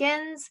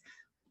pumpkins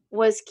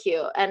was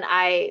cute, and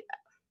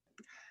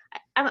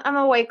I'm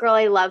a white girl.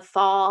 I love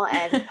fall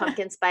and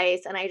pumpkin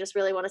spice, and I just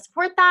really want to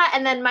support that.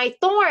 And then my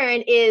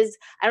thorn is,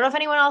 I don't know if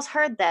anyone else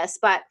heard this,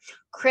 but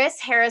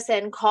Chris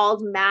Harrison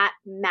called Matt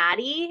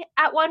Maddie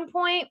at one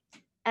point,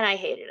 and I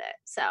hated it.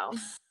 So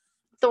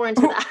thorn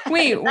to that.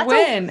 Wait,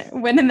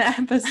 when in the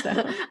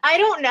episode? I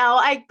don't know.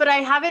 But I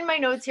have in my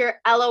notes here,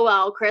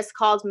 LOL, Chris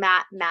called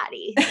Matt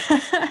Maddie.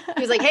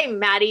 He was like, hey,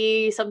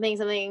 Maddie,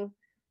 something.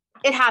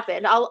 It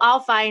happened. I'll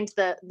find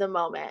the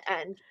moment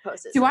and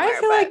post it. I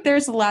feel like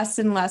there's less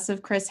and less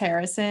of Chris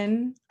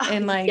Harrison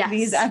in like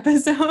these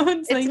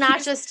episodes? It's like,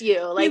 not just you.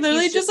 Like he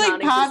literally just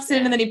like pops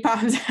in and then he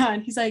pops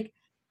out. He's like,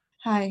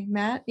 "Hi,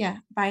 Matt. Yeah,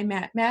 bye,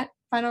 Matt. Matt,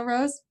 final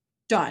rose,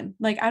 done."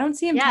 Like I don't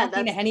see him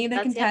talking to any of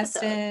the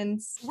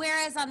contestants.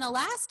 Whereas on the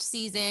last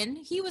season,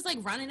 he was like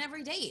running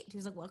every date. He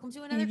was like, "Welcome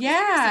to another."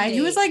 Yeah,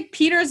 he was like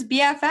Peter's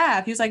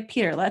BFF. He was like,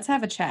 "Peter, let's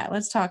have a chat.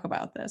 Let's talk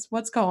about this.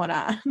 What's going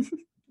on?"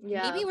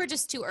 Yeah. Maybe we're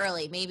just too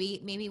early.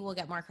 Maybe we'll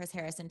get more Chris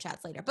Harrison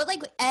chats later. But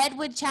like Ed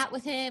would chat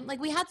with him. Like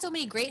we had so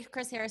many great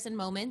Chris Harrison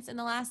moments in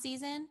the last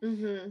season.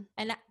 Mm-hmm.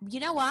 And you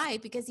know why?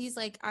 Because he's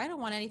like, I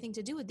don't want anything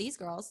to do with these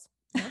girls.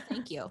 No,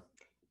 thank you.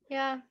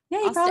 Yeah.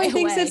 Yeah, he probably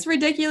thinks it's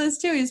ridiculous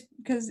too.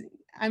 Because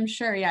I'm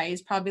sure,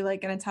 he's probably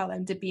like going to tell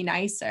them to be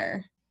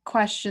nicer.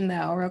 Question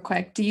though, real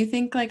quick. Do you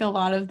think like a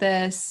lot of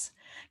this,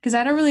 because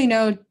I don't really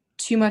know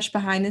too much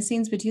behind the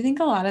scenes, but do you think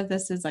a lot of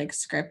this is like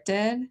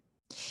scripted?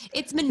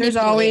 It's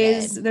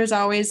manipulated. There's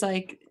always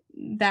like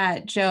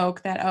that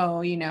joke that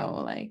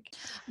like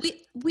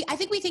I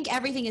think we think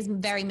everything is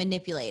very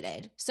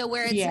manipulated. So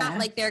where it's not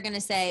like they're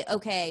gonna say,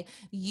 okay,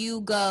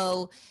 you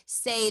go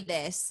say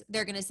this.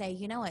 They're gonna say,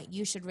 you know what,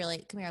 you should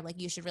really come here. Like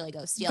you should really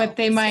go steal. But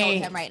they might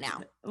him right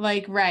now.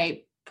 Like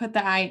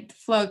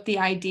float the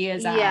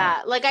ideas out.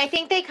 Yeah, like I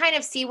think they kind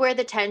of see where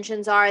the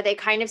tensions are. They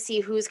kind of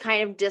see who's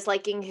kind of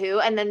disliking who,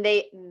 and then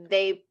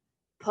they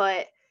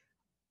put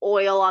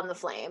oil on the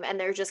flame, and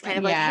they're just kind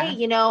of like,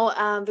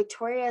 hey,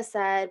 Victoria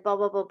said blah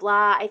blah blah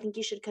blah, I think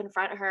you should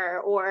confront her,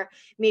 or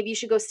maybe you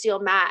should go steal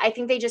Matt. I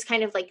think they just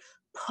kind of like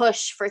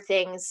push for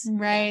things,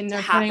 right? And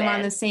they're putting them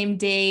on the same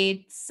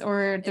dates,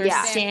 or they're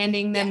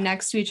standing them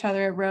next to each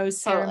other at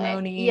rose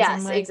ceremonies. Yes,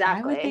 I'm like,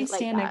 exactly. why would they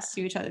stand next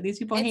to each other? These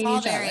people hate each all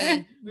other.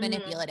 very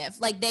manipulative.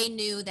 Like they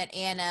knew that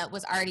Anna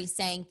was already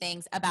saying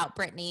things about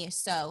Brittany,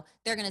 so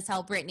they're going to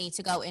tell Brittany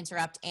to go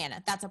interrupt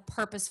Anna. That's a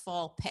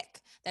purposeful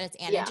pick. That it's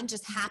Anna. It didn't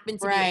just happen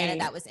to be Anna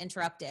that was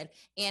interrupted.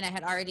 Anna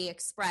had already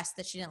expressed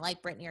that she didn't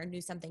like Brittany or knew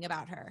something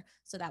about her.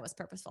 So that was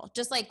purposeful.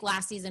 Just like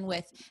last season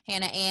with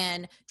Hannah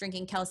Ann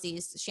drinking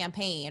Kelsey's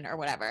champagne or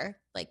whatever.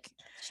 Like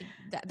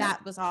that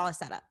was all a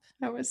setup.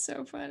 That was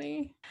so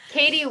funny.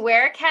 Katie,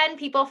 where can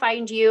people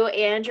find you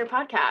and your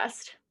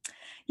podcast?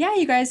 Yeah,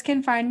 you guys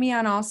can find me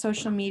on all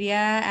social media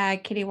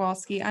at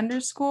KittyWolski_,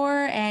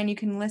 and you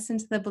can listen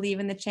to the Believe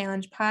in the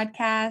Challenge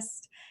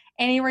podcast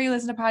anywhere you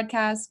listen to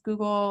podcasts,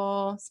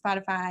 Google,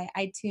 Spotify,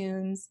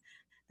 iTunes,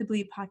 the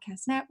Believe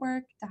Podcast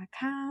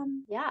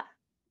Network.com. Yeah.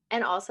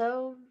 And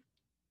also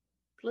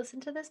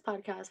listen to this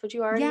podcast, which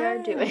you already are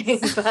doing.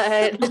 But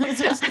I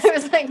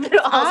was like, but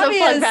also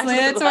obviously,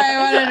 that's why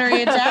I wanted to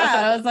reach out.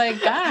 I was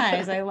like,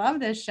 guys, I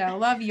love this show.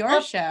 Love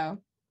your show.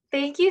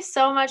 Thank you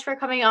so much for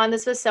coming on.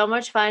 This was so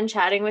much fun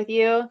chatting with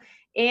you,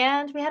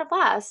 and we had a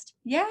blast.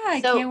 Yeah,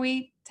 I can't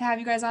wait to have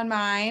you guys on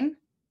mine.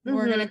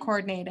 We're going to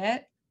coordinate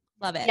it.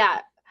 Love it.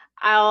 Yeah.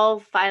 I'll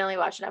finally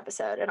watch an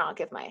episode and I'll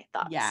give my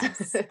thoughts.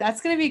 Yes,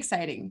 that's going to be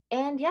exciting.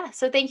 And yeah,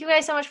 so thank you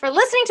guys so much for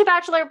listening to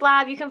Bachelor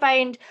Blab. You can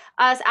find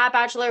us at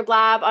Bachelor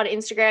Blab on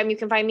Instagram. You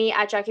can find me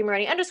at Jackie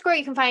Maroney _.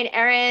 You can find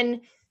Erin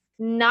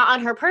not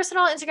on her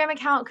personal Instagram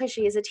account because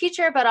she is a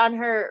teacher, but on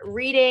her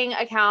reading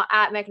account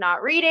at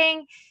McNaught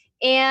Reading.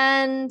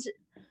 And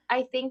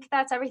I think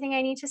that's everything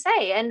I need to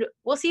say. And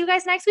we'll see you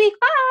guys next week.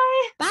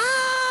 Bye.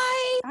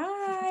 Bye.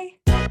 Bye.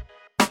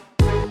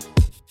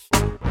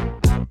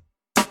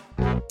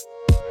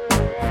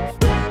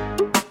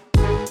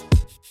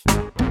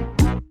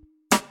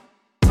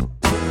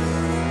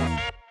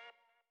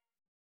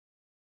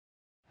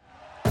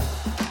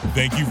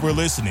 Thank you for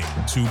listening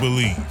to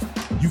Believe.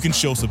 You can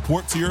show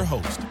support to your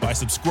host by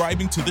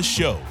subscribing to the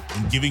show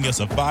and giving us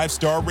a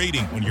 5-star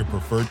rating on your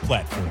preferred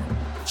platform.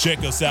 Check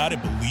us out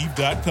at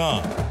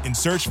Believe.com and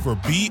search for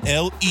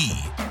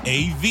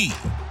BLEAV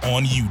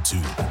on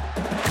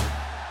YouTube.